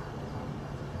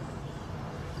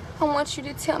 I want you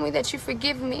to tell me that you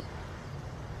forgive me.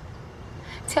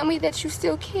 Tell me that you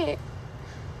still care.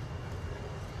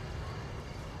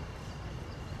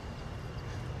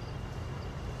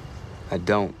 I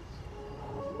don't.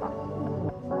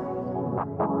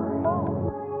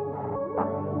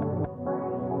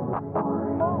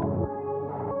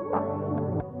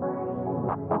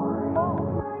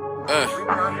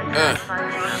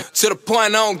 To the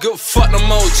point I don't give a fuck no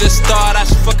more. Just thought I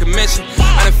should fucking mention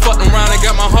I done fucked around and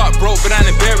got my heart broke, but I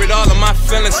done buried all of my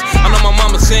feelings. I know my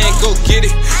mama saying go get it.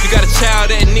 You got a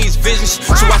child that needs visions,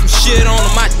 so I can shit on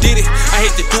him, I did it. I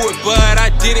hate to do it, but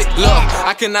I did it. Look,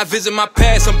 I cannot visit my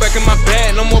past, I'm back in my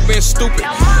bag, no more being stupid.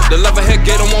 The love I had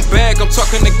gave on one bag, I'm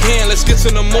talking again, let's get to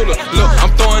the moolah. Look,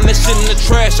 I'm throwing that shit in the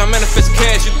trash, I manifest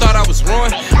cash, you thought I was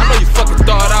ruined? I know you fucking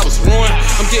thought I was ruined.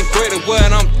 I'm getting great at what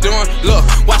I'm doing. Look,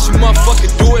 watch you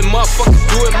motherfucking do it, motherfucking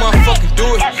do it, motherfucking do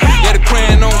it. Yeah, they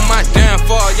praying on my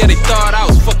downfall, yeah, they thought I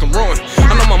was fucking ruined.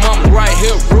 I know my mama right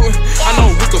here rooting. I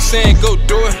know Rico saying go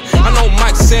do it. I know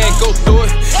Mike saying go do it.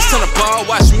 It's time to ball,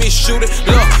 watch me shoot it.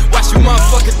 Look, watch you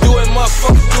motherfucking do it,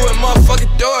 motherfucking do it,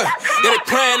 motherfucking do it. Yeah, they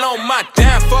praying on my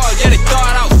downfall, yeah, they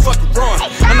thought I was fucking ruined.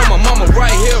 I know my mama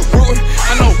right here rooting.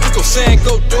 I know Rico saying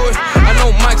go do it. I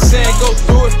know Mike saying go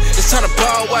do it. It's time to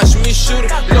ball, watch me shoot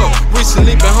it. Look,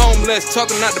 recently been homeless,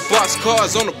 talking out the box,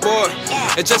 cars on the board.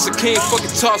 And just a king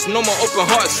fucking toss, no more open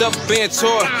heart, self being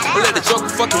torn. I let the joker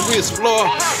fucking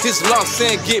re-explore. His law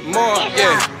saying get more,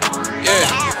 yeah.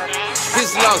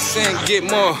 His law saying get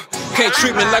more. Can't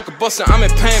treat me like a buster, I'm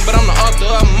in pain, but I'm the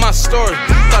author of my story.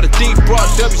 Thought a deep brought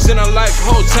W's in her life,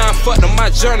 whole time fucked on my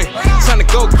journey. Time to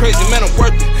go crazy, man, I'm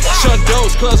worth it. Shut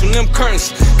those close with them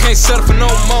curtains. Can't settle for no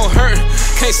more hurt.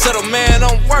 Can't settle, man,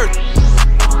 I'm worth it.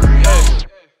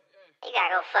 You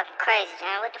gotta go fucking crazy,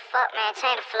 man. What the fuck, man?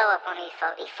 Change the flow up on these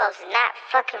folks. These folks is not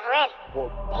fucking ready.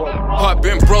 Heart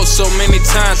been broke so many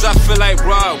times, I feel like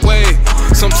Broadway.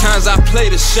 Sometimes I play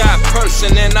the shy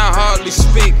person and I hardly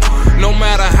speak. No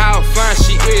matter how fine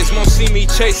she is, won't see me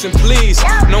chasing please.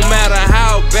 No matter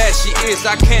how bad she is,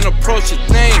 I can't approach a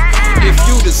thing. If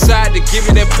you decide to give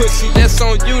me that pussy, that's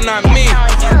on you, not me.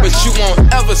 But you won't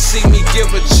ever see me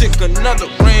give a chick another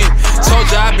ring.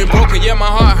 Told ya I've been broken, yeah, my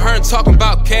heart hurt, talking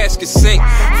about casket sink.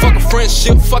 Fuck a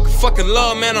friendship, fuck a fucking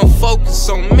love, man, I'm focused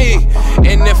on me.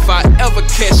 And if I ever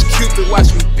catch Cupid,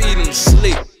 watch me beat him to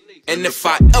sleep. And if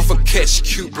I ever catch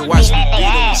Cupid, watch me beat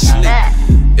him to sleep.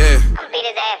 Yeah. I'ma beat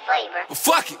his ass for you, bro. But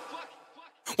fuck it.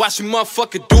 Watch me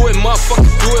motherfucker do it,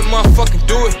 motherfucker do it, motherfucker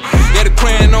do it. Yeah, they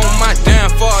praying on my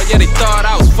downfall, yeah, they thought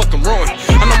I was fucking ruined.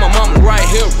 I know my mama right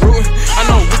here rooting. I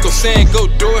know Rico saying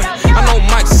go do it. I know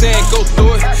Mike saying go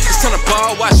do it. It's time to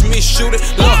ball, watch me shoot it.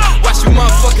 Look, watch me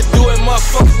motherfucker do it,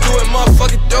 motherfucker do it,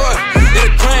 motherfucker do it. Yeah,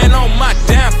 they praying on my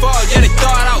downfall, yeah, they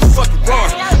thought I was fucking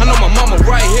ruined. I know my mama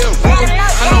right here rooting.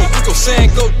 I know Rico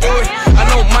saying go do it. I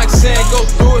know Mike saying go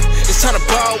do it. It's time to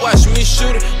ball, watch me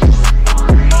shoot it.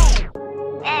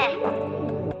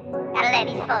 Gotta let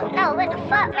these folks know what the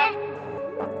fuck, man.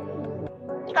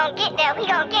 You gon' get there, we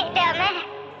gon' get there, man.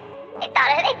 They thought I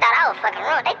was fucking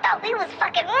ruined. They thought we was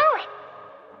fucking ruined.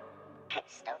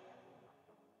 Stupid.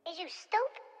 Is you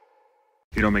stupid?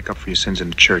 You don't make up for your sins in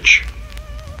the church.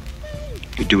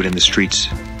 You do it in the streets.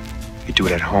 You do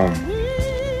it at home.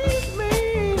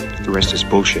 The rest is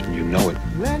bullshit and you know it.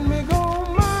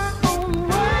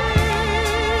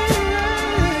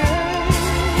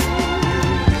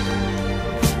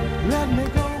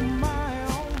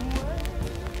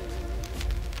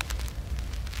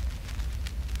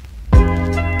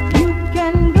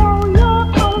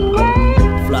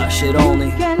 Shit only.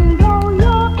 You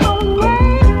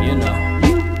know.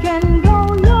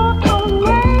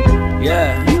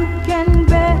 Yeah.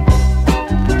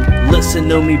 Listen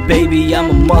to me, baby, I'm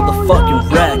a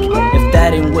motherfucking wreck. If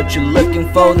that ain't what you're looking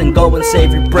for, then go and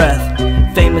save your breath.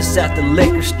 Famous at the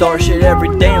liquor store, shit every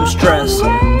day I'm stressed.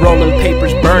 Rolling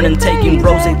papers, burning, taking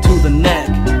rosé to the neck.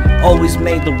 Always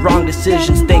made the wrong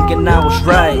decisions, thinking I was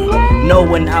right,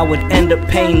 knowing I would end up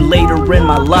paying later in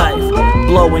my life.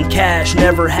 Blowing cash,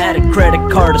 never had a credit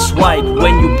card to swipe.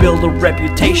 When you build a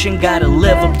reputation, gotta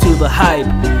live up to the hype.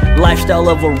 Lifestyle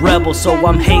of a rebel, so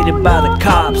I'm hated by the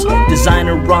cops.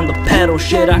 Designer on the pedal,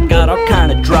 shit, I got all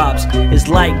kind of drops. It's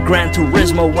like Gran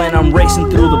Turismo when I'm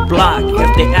racing through the block.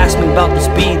 If they ask me about the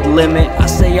speed limit, I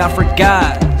say I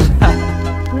forgot.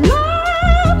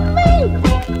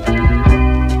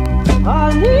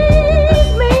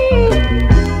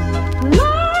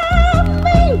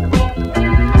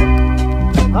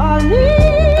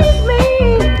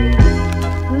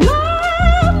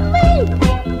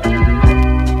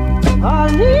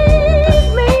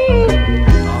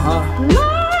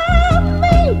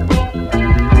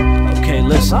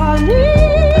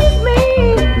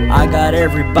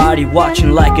 Everybody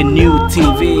watching like a new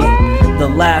TV. The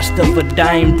last of a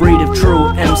dying breed of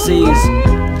true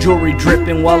MCs. Jewelry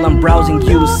dripping while I'm browsing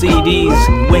used CDs.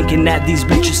 Winking at these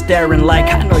bitches staring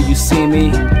like I know you see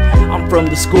me. I'm from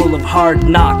the school of hard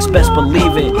knocks, best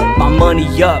believe it. My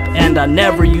money up and I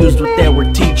never used what they were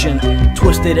teaching.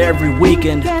 Twisted every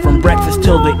weekend, from breakfast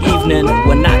till the evening.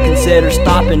 When I consider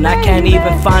stopping, I can't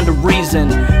even find a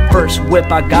reason. First whip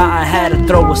I got, I had to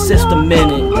throw a system in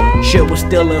it. Shit was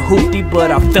still a hoopty, but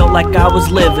I felt like I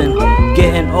was living.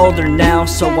 Getting older now,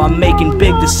 so I'm making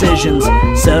big decisions.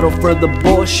 Settle for the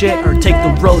bullshit or take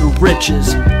the road to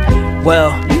riches.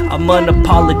 Well, I'm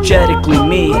unapologetically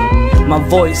me. My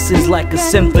voice is like a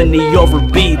symphony over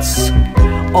beats.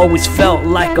 Always felt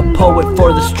like a poet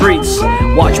for the streets.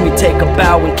 Watch me take a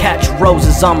bow and catch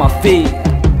roses on my feet.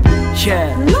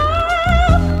 Yeah.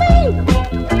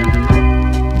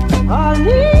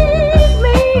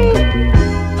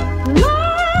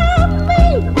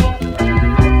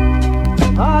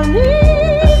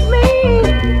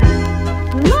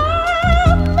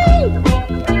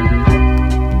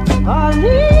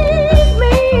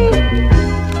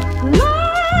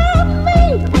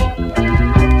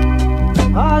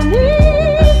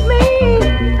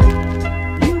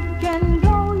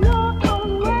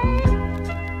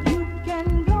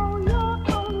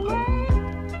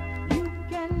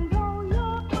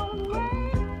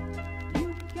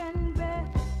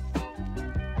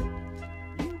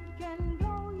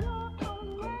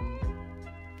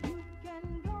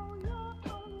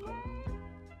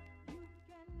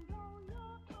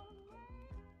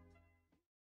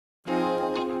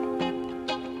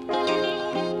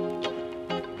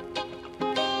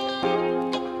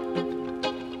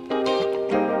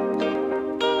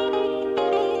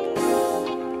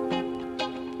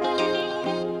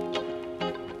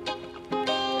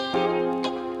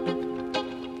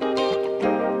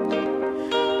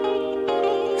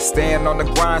 Staying on the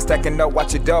grind, stacking up,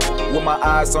 watch it double. With my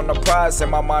eyes on the prize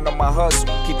and my mind on my hustle.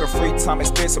 Keeping free time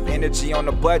expensive, energy on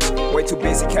the budget. Way too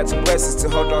busy catching blessings to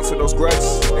hold on to those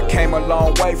grudges. It came a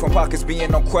long way from pockets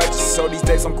being on crutches. So these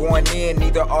days I'm going in,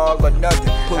 either all or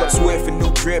nothing. Pull up swift and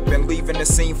new drip and leaving the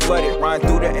scene flooded. Riding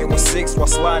through the 816 while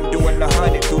sliding doing the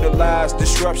 100. Through the lies,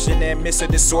 disruption and missing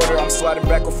disorder. I'm sliding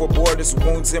back and forth borders.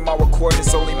 Wounds in my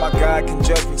recordings, only my God can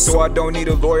judge me. So I don't need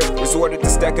a lawyer. Resorted to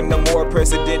stacking the more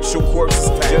presidential corpses.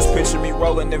 Just picture me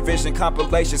rolling in vision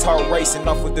compilations. Heart racing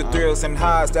off with the thrills and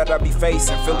highs that I be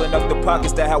facing. Filling up the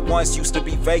pockets that had once used to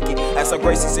be vacant. As I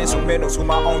grace these instrumentals with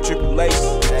my own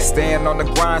tribulations. Staying on the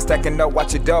grind, stacking up,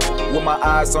 watch it double. With my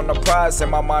eyes on the prize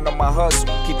and my mind on my hustle.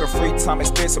 Keeping free time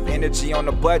expensive, energy on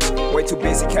the budget. Way too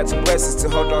busy catching blessings to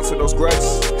hold on to those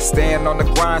grudges. Staying on the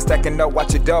grind, stacking up,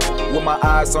 watch it double. With my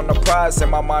eyes on the prize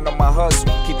and my mind on my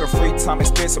hustle. Keeping free time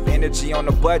expensive, energy on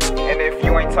the budget. And if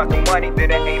you ain't talking money,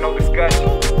 then it ain't no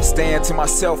discussion. Staying to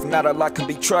myself, not a lot can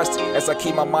be trusted. As I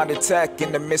keep my mind intact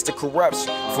in the midst of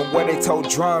corruption. From where they told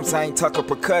drums, I ain't talking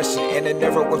percussion. And it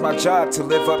never was my job to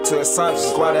live up to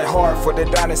assumptions. Grinding hard for the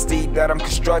dynasty that I'm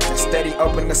constructing. Steady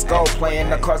up in the skull, playing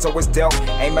the cards I was dealt.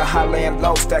 Aiming high, laying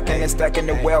low, stacking and stacking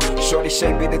it well. Shorty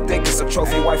shape be the thickest, a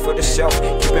trophy wife for the shelf.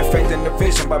 Keeping faith in the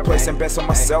vision by placing bets on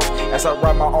myself. As I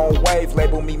ride my own wave,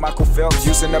 label me Michael Phelps.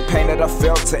 Using the pain that I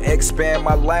felt to expand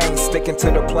my lane. Sticking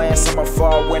to the plan, summer,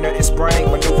 fall, winter, and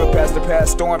spring. Maneuver past the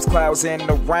past storms, clouds, and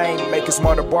the rain. Making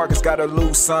smarter bargains, gotta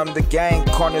lose some to gain.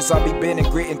 Corners I'll be bending,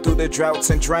 gritting through the droughts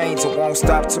and drains. It won't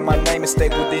stop till my name is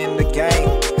stayed within the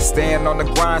game. Staying on the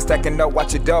grind, stacking up,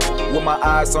 watch it double. With my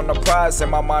eyes on the prize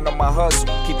and my mind on my hustle.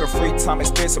 Keeping free time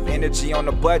expensive, energy on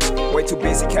the budget. Way too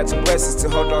busy catching blessings to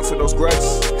hold on to those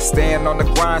grudges. Staying on the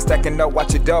grind, stacking up,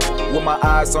 watch it double. With my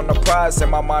eyes on the prize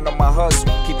and my mind on my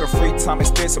hustle. Keeping free time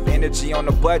expensive, energy on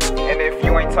the budget. And if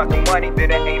you ain't talking money,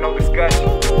 then it ain't no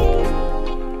discussion.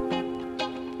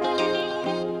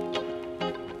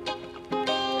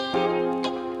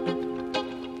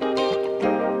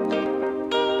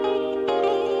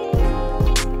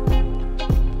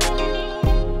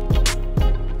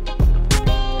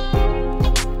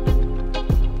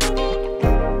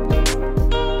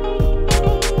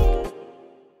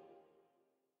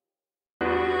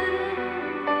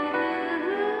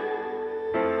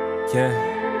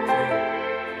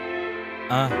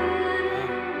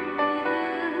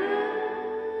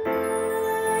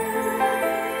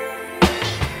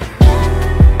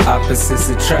 Opposites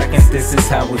attract and this is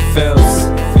how it feels.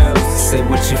 Say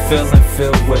what you feel and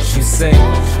feel what you say.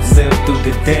 Live through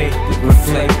the day,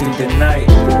 reflect through the night.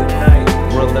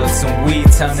 Roll up some weed,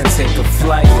 time to take a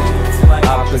flight.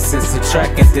 Opposites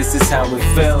attract and this is how it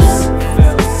feels.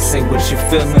 Say what you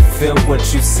feel and feel what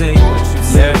you say.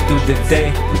 Live through the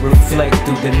day, reflect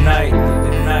through the night.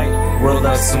 Roll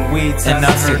up some weed, time to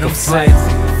take a flight.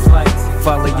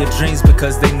 Follow your dreams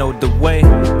because they know the way.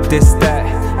 This, that,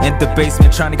 in the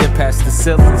basement trying to get past the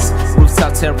ceilings.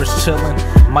 Rooftop terrace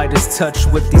chillin'. Midas touch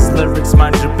with these lyrics.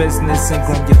 Mind your business and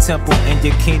groom your temple in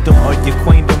your kingdom or your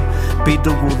queendom. Be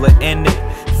the ruler in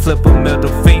it. Flip a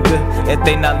middle finger if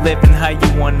they not living how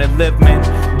you wanna live, man.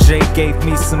 Jay gave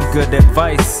me some good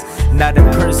advice. Not in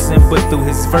person, but through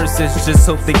his verses. Just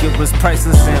hope that it was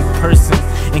priceless in person.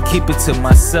 And keep it to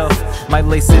myself. Might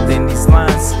lace it in these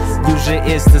lines. Use your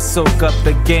ears to soak up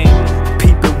the game.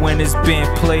 Peep it when it's being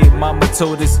played. Mama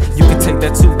told us you can take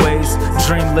that two ways.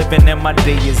 Dream living and my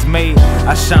day is made.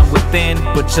 I shine within,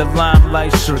 but your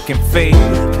limelight sure can fade.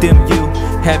 Dim you,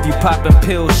 have you popping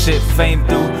pill shit. Fame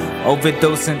through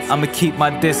overdosing, I'ma keep my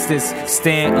distance.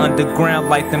 Stand underground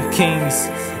like them kings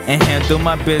and handle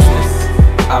my business.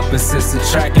 Opposites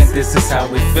attracting, this is how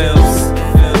it feels.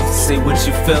 Say what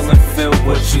you feel and feel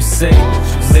what you say.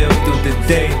 Live through the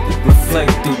day,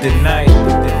 reflect through the night.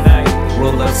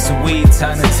 Roll up some weed,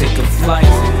 time to take a flight.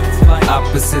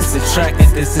 Opposites attracting,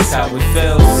 this is how it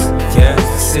feels.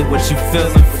 Yeah, say what you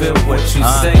feel and feel what you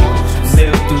say.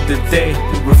 Live through the day,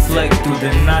 reflect through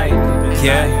the night.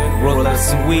 Yeah, roll up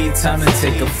some weed, time to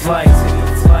take a flight.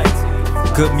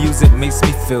 Good music makes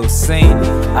me feel sane.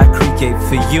 I create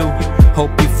for you,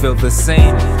 hope you feel the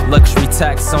same. Luxury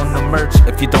tax on the merch,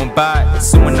 if you don't buy it,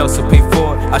 someone else will pay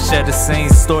for it. I share the same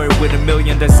story with 1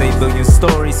 million, that's 8 billion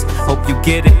stories. Hope you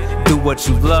get it, do what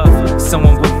you love,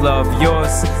 someone will love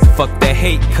yours. Fuck the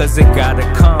hate, cause it gotta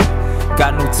come.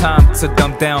 Got no time to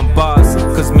dumb down bars,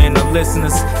 cause me and the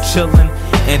listeners chillin'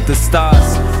 in the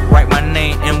stars. Write my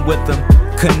name in with them,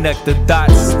 connect the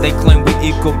dots. They claim we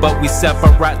equal but we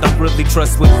separate, don't really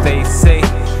trust what they say.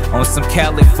 On some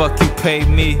Cali, fuck you pay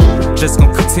me. Just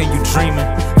gon' continue dreaming.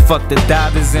 Fuck the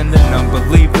doubters and the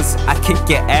non-believers. I kick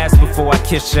your ass before I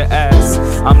kiss your ass.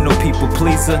 I'm no people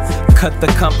pleaser. Cut the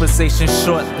conversation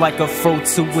short like a FROAT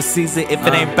to a Caesar. If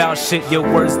it ain't about shit, your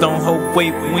words don't hold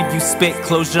weight when you spit.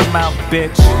 Close your mouth,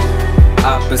 bitch.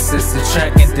 Opposites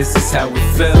attract, and this is how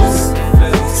it feels.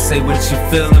 Say what you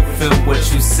feel and feel what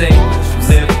you say.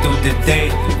 Live through the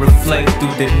day, reflect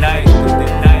through the night.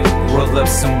 Roll up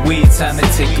some weed, time to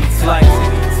take a flight.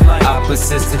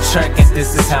 Opposites attract, and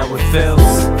this is how it feels.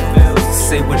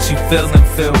 Say what you feel and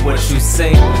feel what you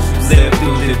say. Live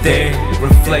through the day,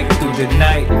 reflect through the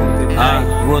night.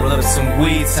 Roll up some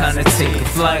weed, time to take a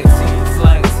flight.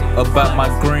 About my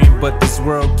green, but this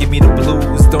world give me the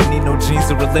blues. Don't need no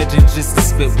genes or religion just to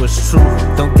spit what's true.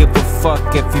 Don't give a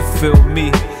fuck if you feel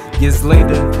me. Years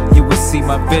later, you will see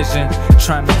my vision.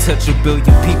 Trying to touch a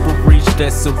billion people, reach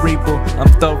that cerebral. I'm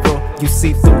thorough, you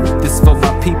see through. This for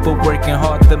my people, working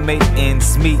hard to make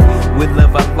ends meet. We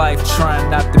live our life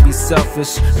trying not to be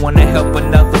selfish. Wanna help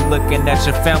another, looking at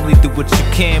your family. Do what you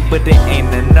can, but it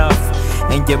ain't enough.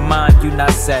 In your mind, you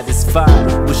not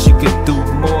satisfied. Wish you could do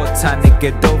more, time to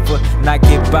get over, not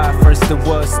get by. First it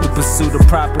was to pursue the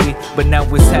property, but now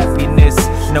it's happiness.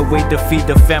 No way to feed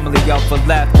the family off of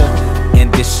laughter. In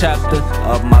this chapter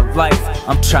of my life,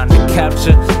 I'm trying to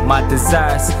capture my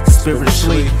desires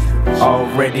spiritually.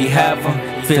 Already have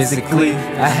them physically.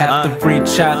 I have to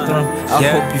reach out them. I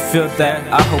hope you feel that.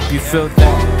 I hope you feel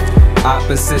that.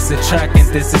 Opposites attract, and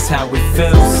this is how it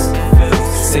feels.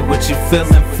 Say what you feel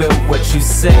and feel what you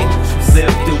say.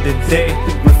 Live through the day,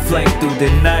 reflect through the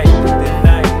night.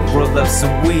 Roll up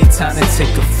some weed, time to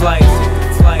take a flight.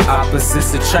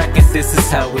 Opposites attract, and this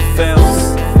is how it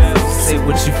feels. Say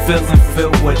what you feel and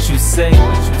feel what you say.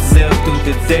 Live through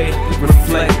the day,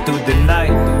 reflect through the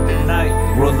night.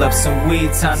 Roll up some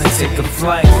weed, time to take a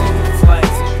flight.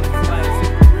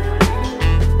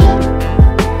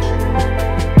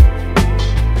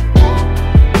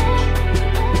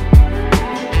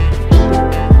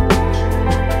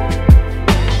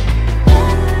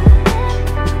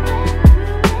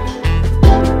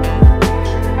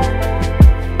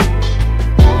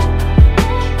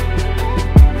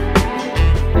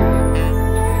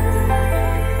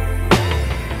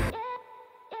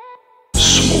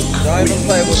 Don't even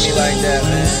play with me like that,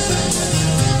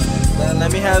 man.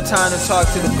 Let me have time to talk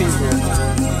to the people.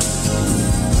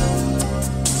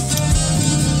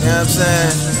 You know what I'm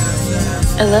saying?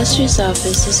 Illustrious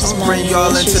office, this is my bring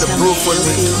y'all into the booth with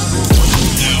me.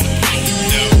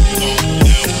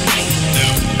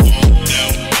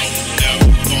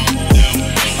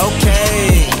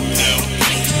 Okay.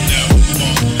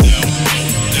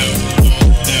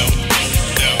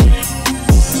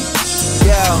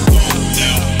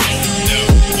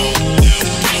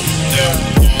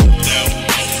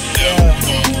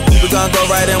 We gonna go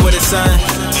right in with it, son.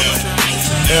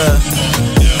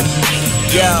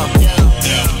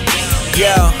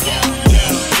 Yeah.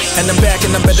 And I'm back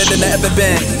and I'm better than I ever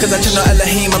been. Cause I channel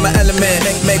Elohim, I'm an element.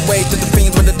 Make way through the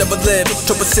fiends when the devil live.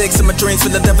 666 in my dreams for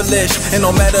the devilish. And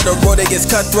no matter the road, it gets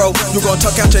cutthroat. You gon'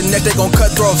 tuck out your neck, they gon'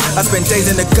 cut throats. I spent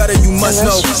days in the gutter, you must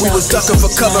know. We was ducking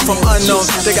for cover from unknowns.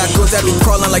 They got goods that be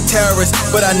crawling like terrorists.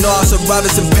 But I know I'll survive,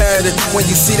 it's imperative. When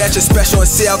you see that you're special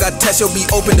and see I got tests, you'll be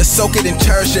open to soak it and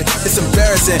cherish it. It's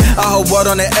embarrassing. I hold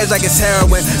water on the edge like it's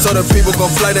heroin. So the people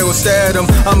gon' fly, they will stare at them.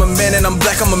 I'm a man and I'm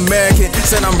black, I'm American.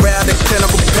 Said I'm rare, they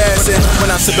clinical passing. When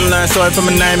I'm sipping, learn story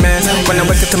from a nightmare. When I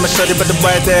wake up to my shorty, but the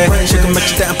right there. She can make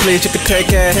you down, please, you can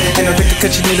take it. Ain't no drinker,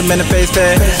 cause you need a man to face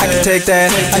that. I can take that,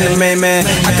 I'm the main man.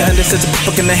 I can understand some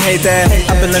people gonna hate that.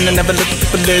 I've been learning, never let the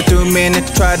people live through me. And if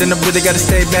you try, then I really gotta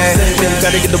stay back. Then you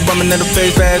gotta get the woman that'll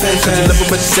face back. Cause you love her,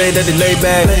 but you say that they lay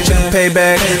back. She can pay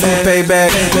back, I'ma pay back.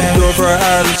 Do it for her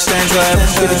heart, let you stand up.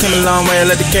 Really came a long way,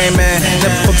 let the game man.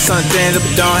 Never focus on things that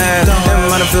we don't have. Never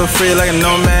mind, I feel free like a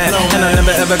nomad. And I'm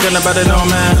never ever gonna bother no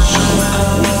man.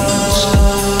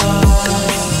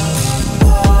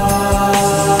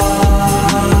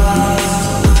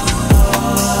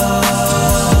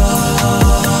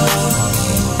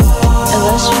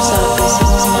 Illustrious office,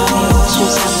 this is mommy.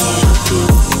 Illustrious, how may I help you?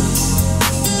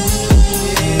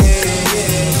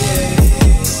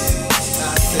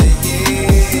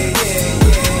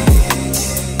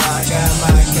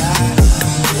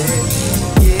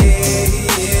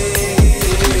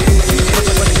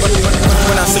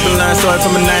 When I'm sipping, learn story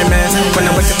from a nightmare. When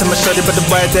I wake up to my shorty, but the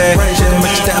right there. She can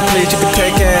make you down, please, you can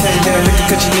take it. Can't make it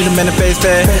cause you need a man to face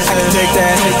that. I can take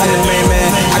that, I'm the main man.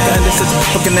 I can understand some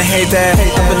fucking to hate that.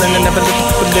 I'm feeling and never let the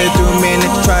people live through me. And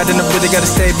if you try, then I really gotta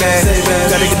stay back.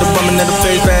 Gotta get the woman in the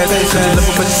face back. Cause you love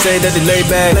her, but you say that they lay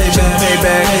back. Shouldn't pay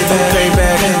back, don't pay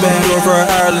back. Don't do it for a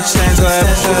hour, let the chains clap.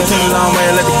 Never came a long way,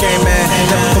 let the game man.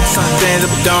 Never focus on things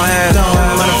that we don't have.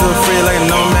 I'm gonna feel free like a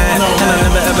nomad. And I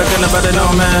never ever gonna bother no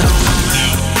man.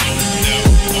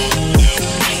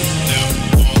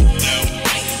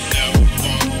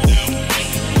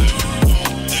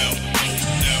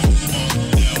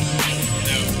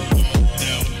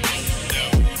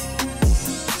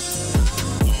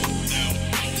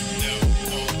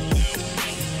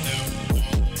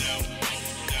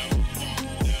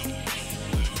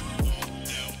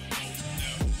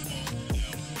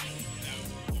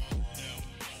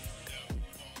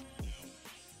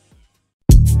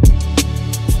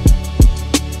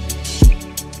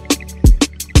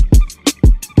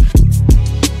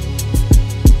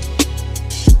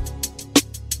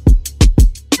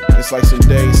 It's like some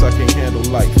days I can't handle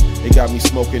life. It got me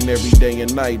smoking every day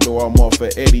and night, though I'm off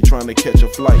at Eddie trying to catch a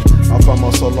flight. I find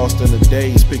myself lost in the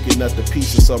days, picking up the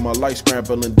pieces of my life,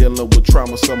 scrambling, dealing with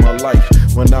traumas of my life.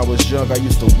 When I was young, I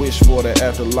used to wish for the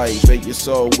afterlife. 8 years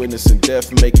old, witnessing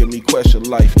death, making me question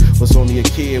life. Was only a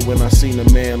kid when I seen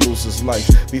a man lose his life.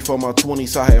 Before my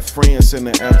 20s, I had friends in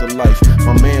the afterlife.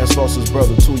 My man's lost his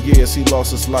brother, 2 years, he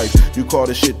lost his life. You call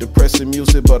this shit depressing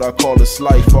music, but I call this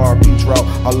life. RP drought,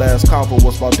 our last convo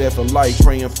was about death and life.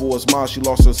 Praying for his mom, she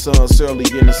lost her son early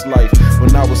in his life.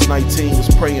 When I was 19,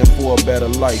 was praying for a better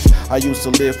life. I used to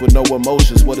live with no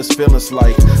emotions, what his feelings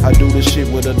like. I do this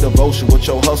shit with a devotion, what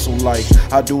your hustle like.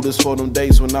 I do this for them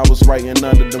days when I was writing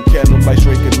under them candlelights,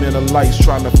 drinking mental lights,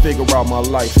 trying to figure out my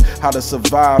life, how to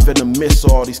survive in the midst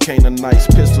of all these Canaanites.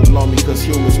 Pistol on me cause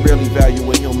humans really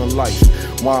value a human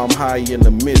life. Why I'm high in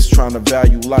the mist trying to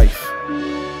value life.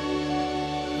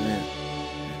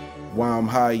 Why I'm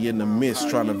high in the mist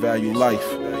trying to value life.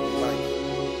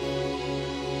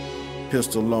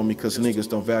 Pistol on me cause niggas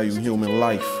don't value human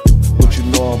life. What you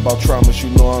know about traumas, you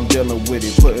know I'm dealing with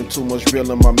it. Putting too much real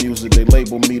in my music, they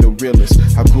label me the realest.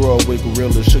 I grew up with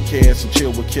gorillas, shook hands and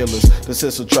chill with killers. The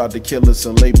sister tried to kill us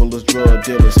and label us drug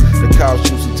dealers. The cops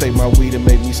used to take my weed and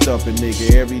make me stumping,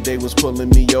 nigga. Every day was pulling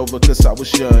me over cause I was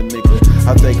young, nigga.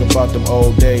 I think about them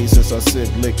old days since I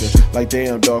sipped liquor. Like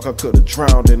damn dog, I could've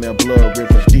drowned in that blood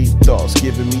river. Deep thoughts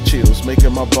giving me chills,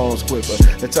 making my bones quiver.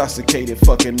 Intoxicated,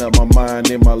 fucking up my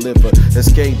mind and my liver.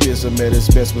 Escapism at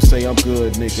its best, but say I'm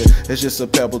good, nigga. It's just a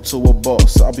pebble to a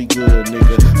boss, I'll be good,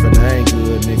 nigga. But I ain't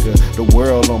good, nigga. The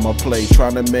world on my plate,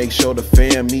 trying to make sure the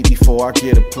fam meet before I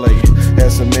get a play.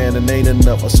 As a man, it ain't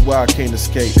enough, I swear I can't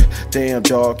escape. Damn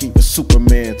dog, even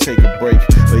Superman take a break.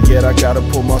 But yet I gotta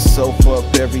pull myself up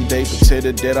every day,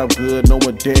 pretending that I'm good,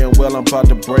 knowing damn well I'm about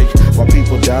to break. While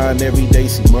people dying every day,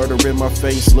 see murder in my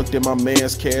face. Looked at my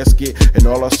man's casket, and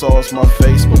all I saw was my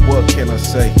face. But what can I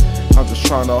say? I'm just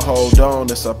trying to hold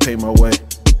on as I pay my way.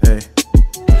 Hey.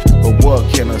 But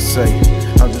what can I say?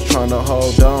 I'm just trying to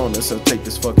hold on as I take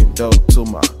this fucking dope to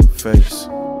my face.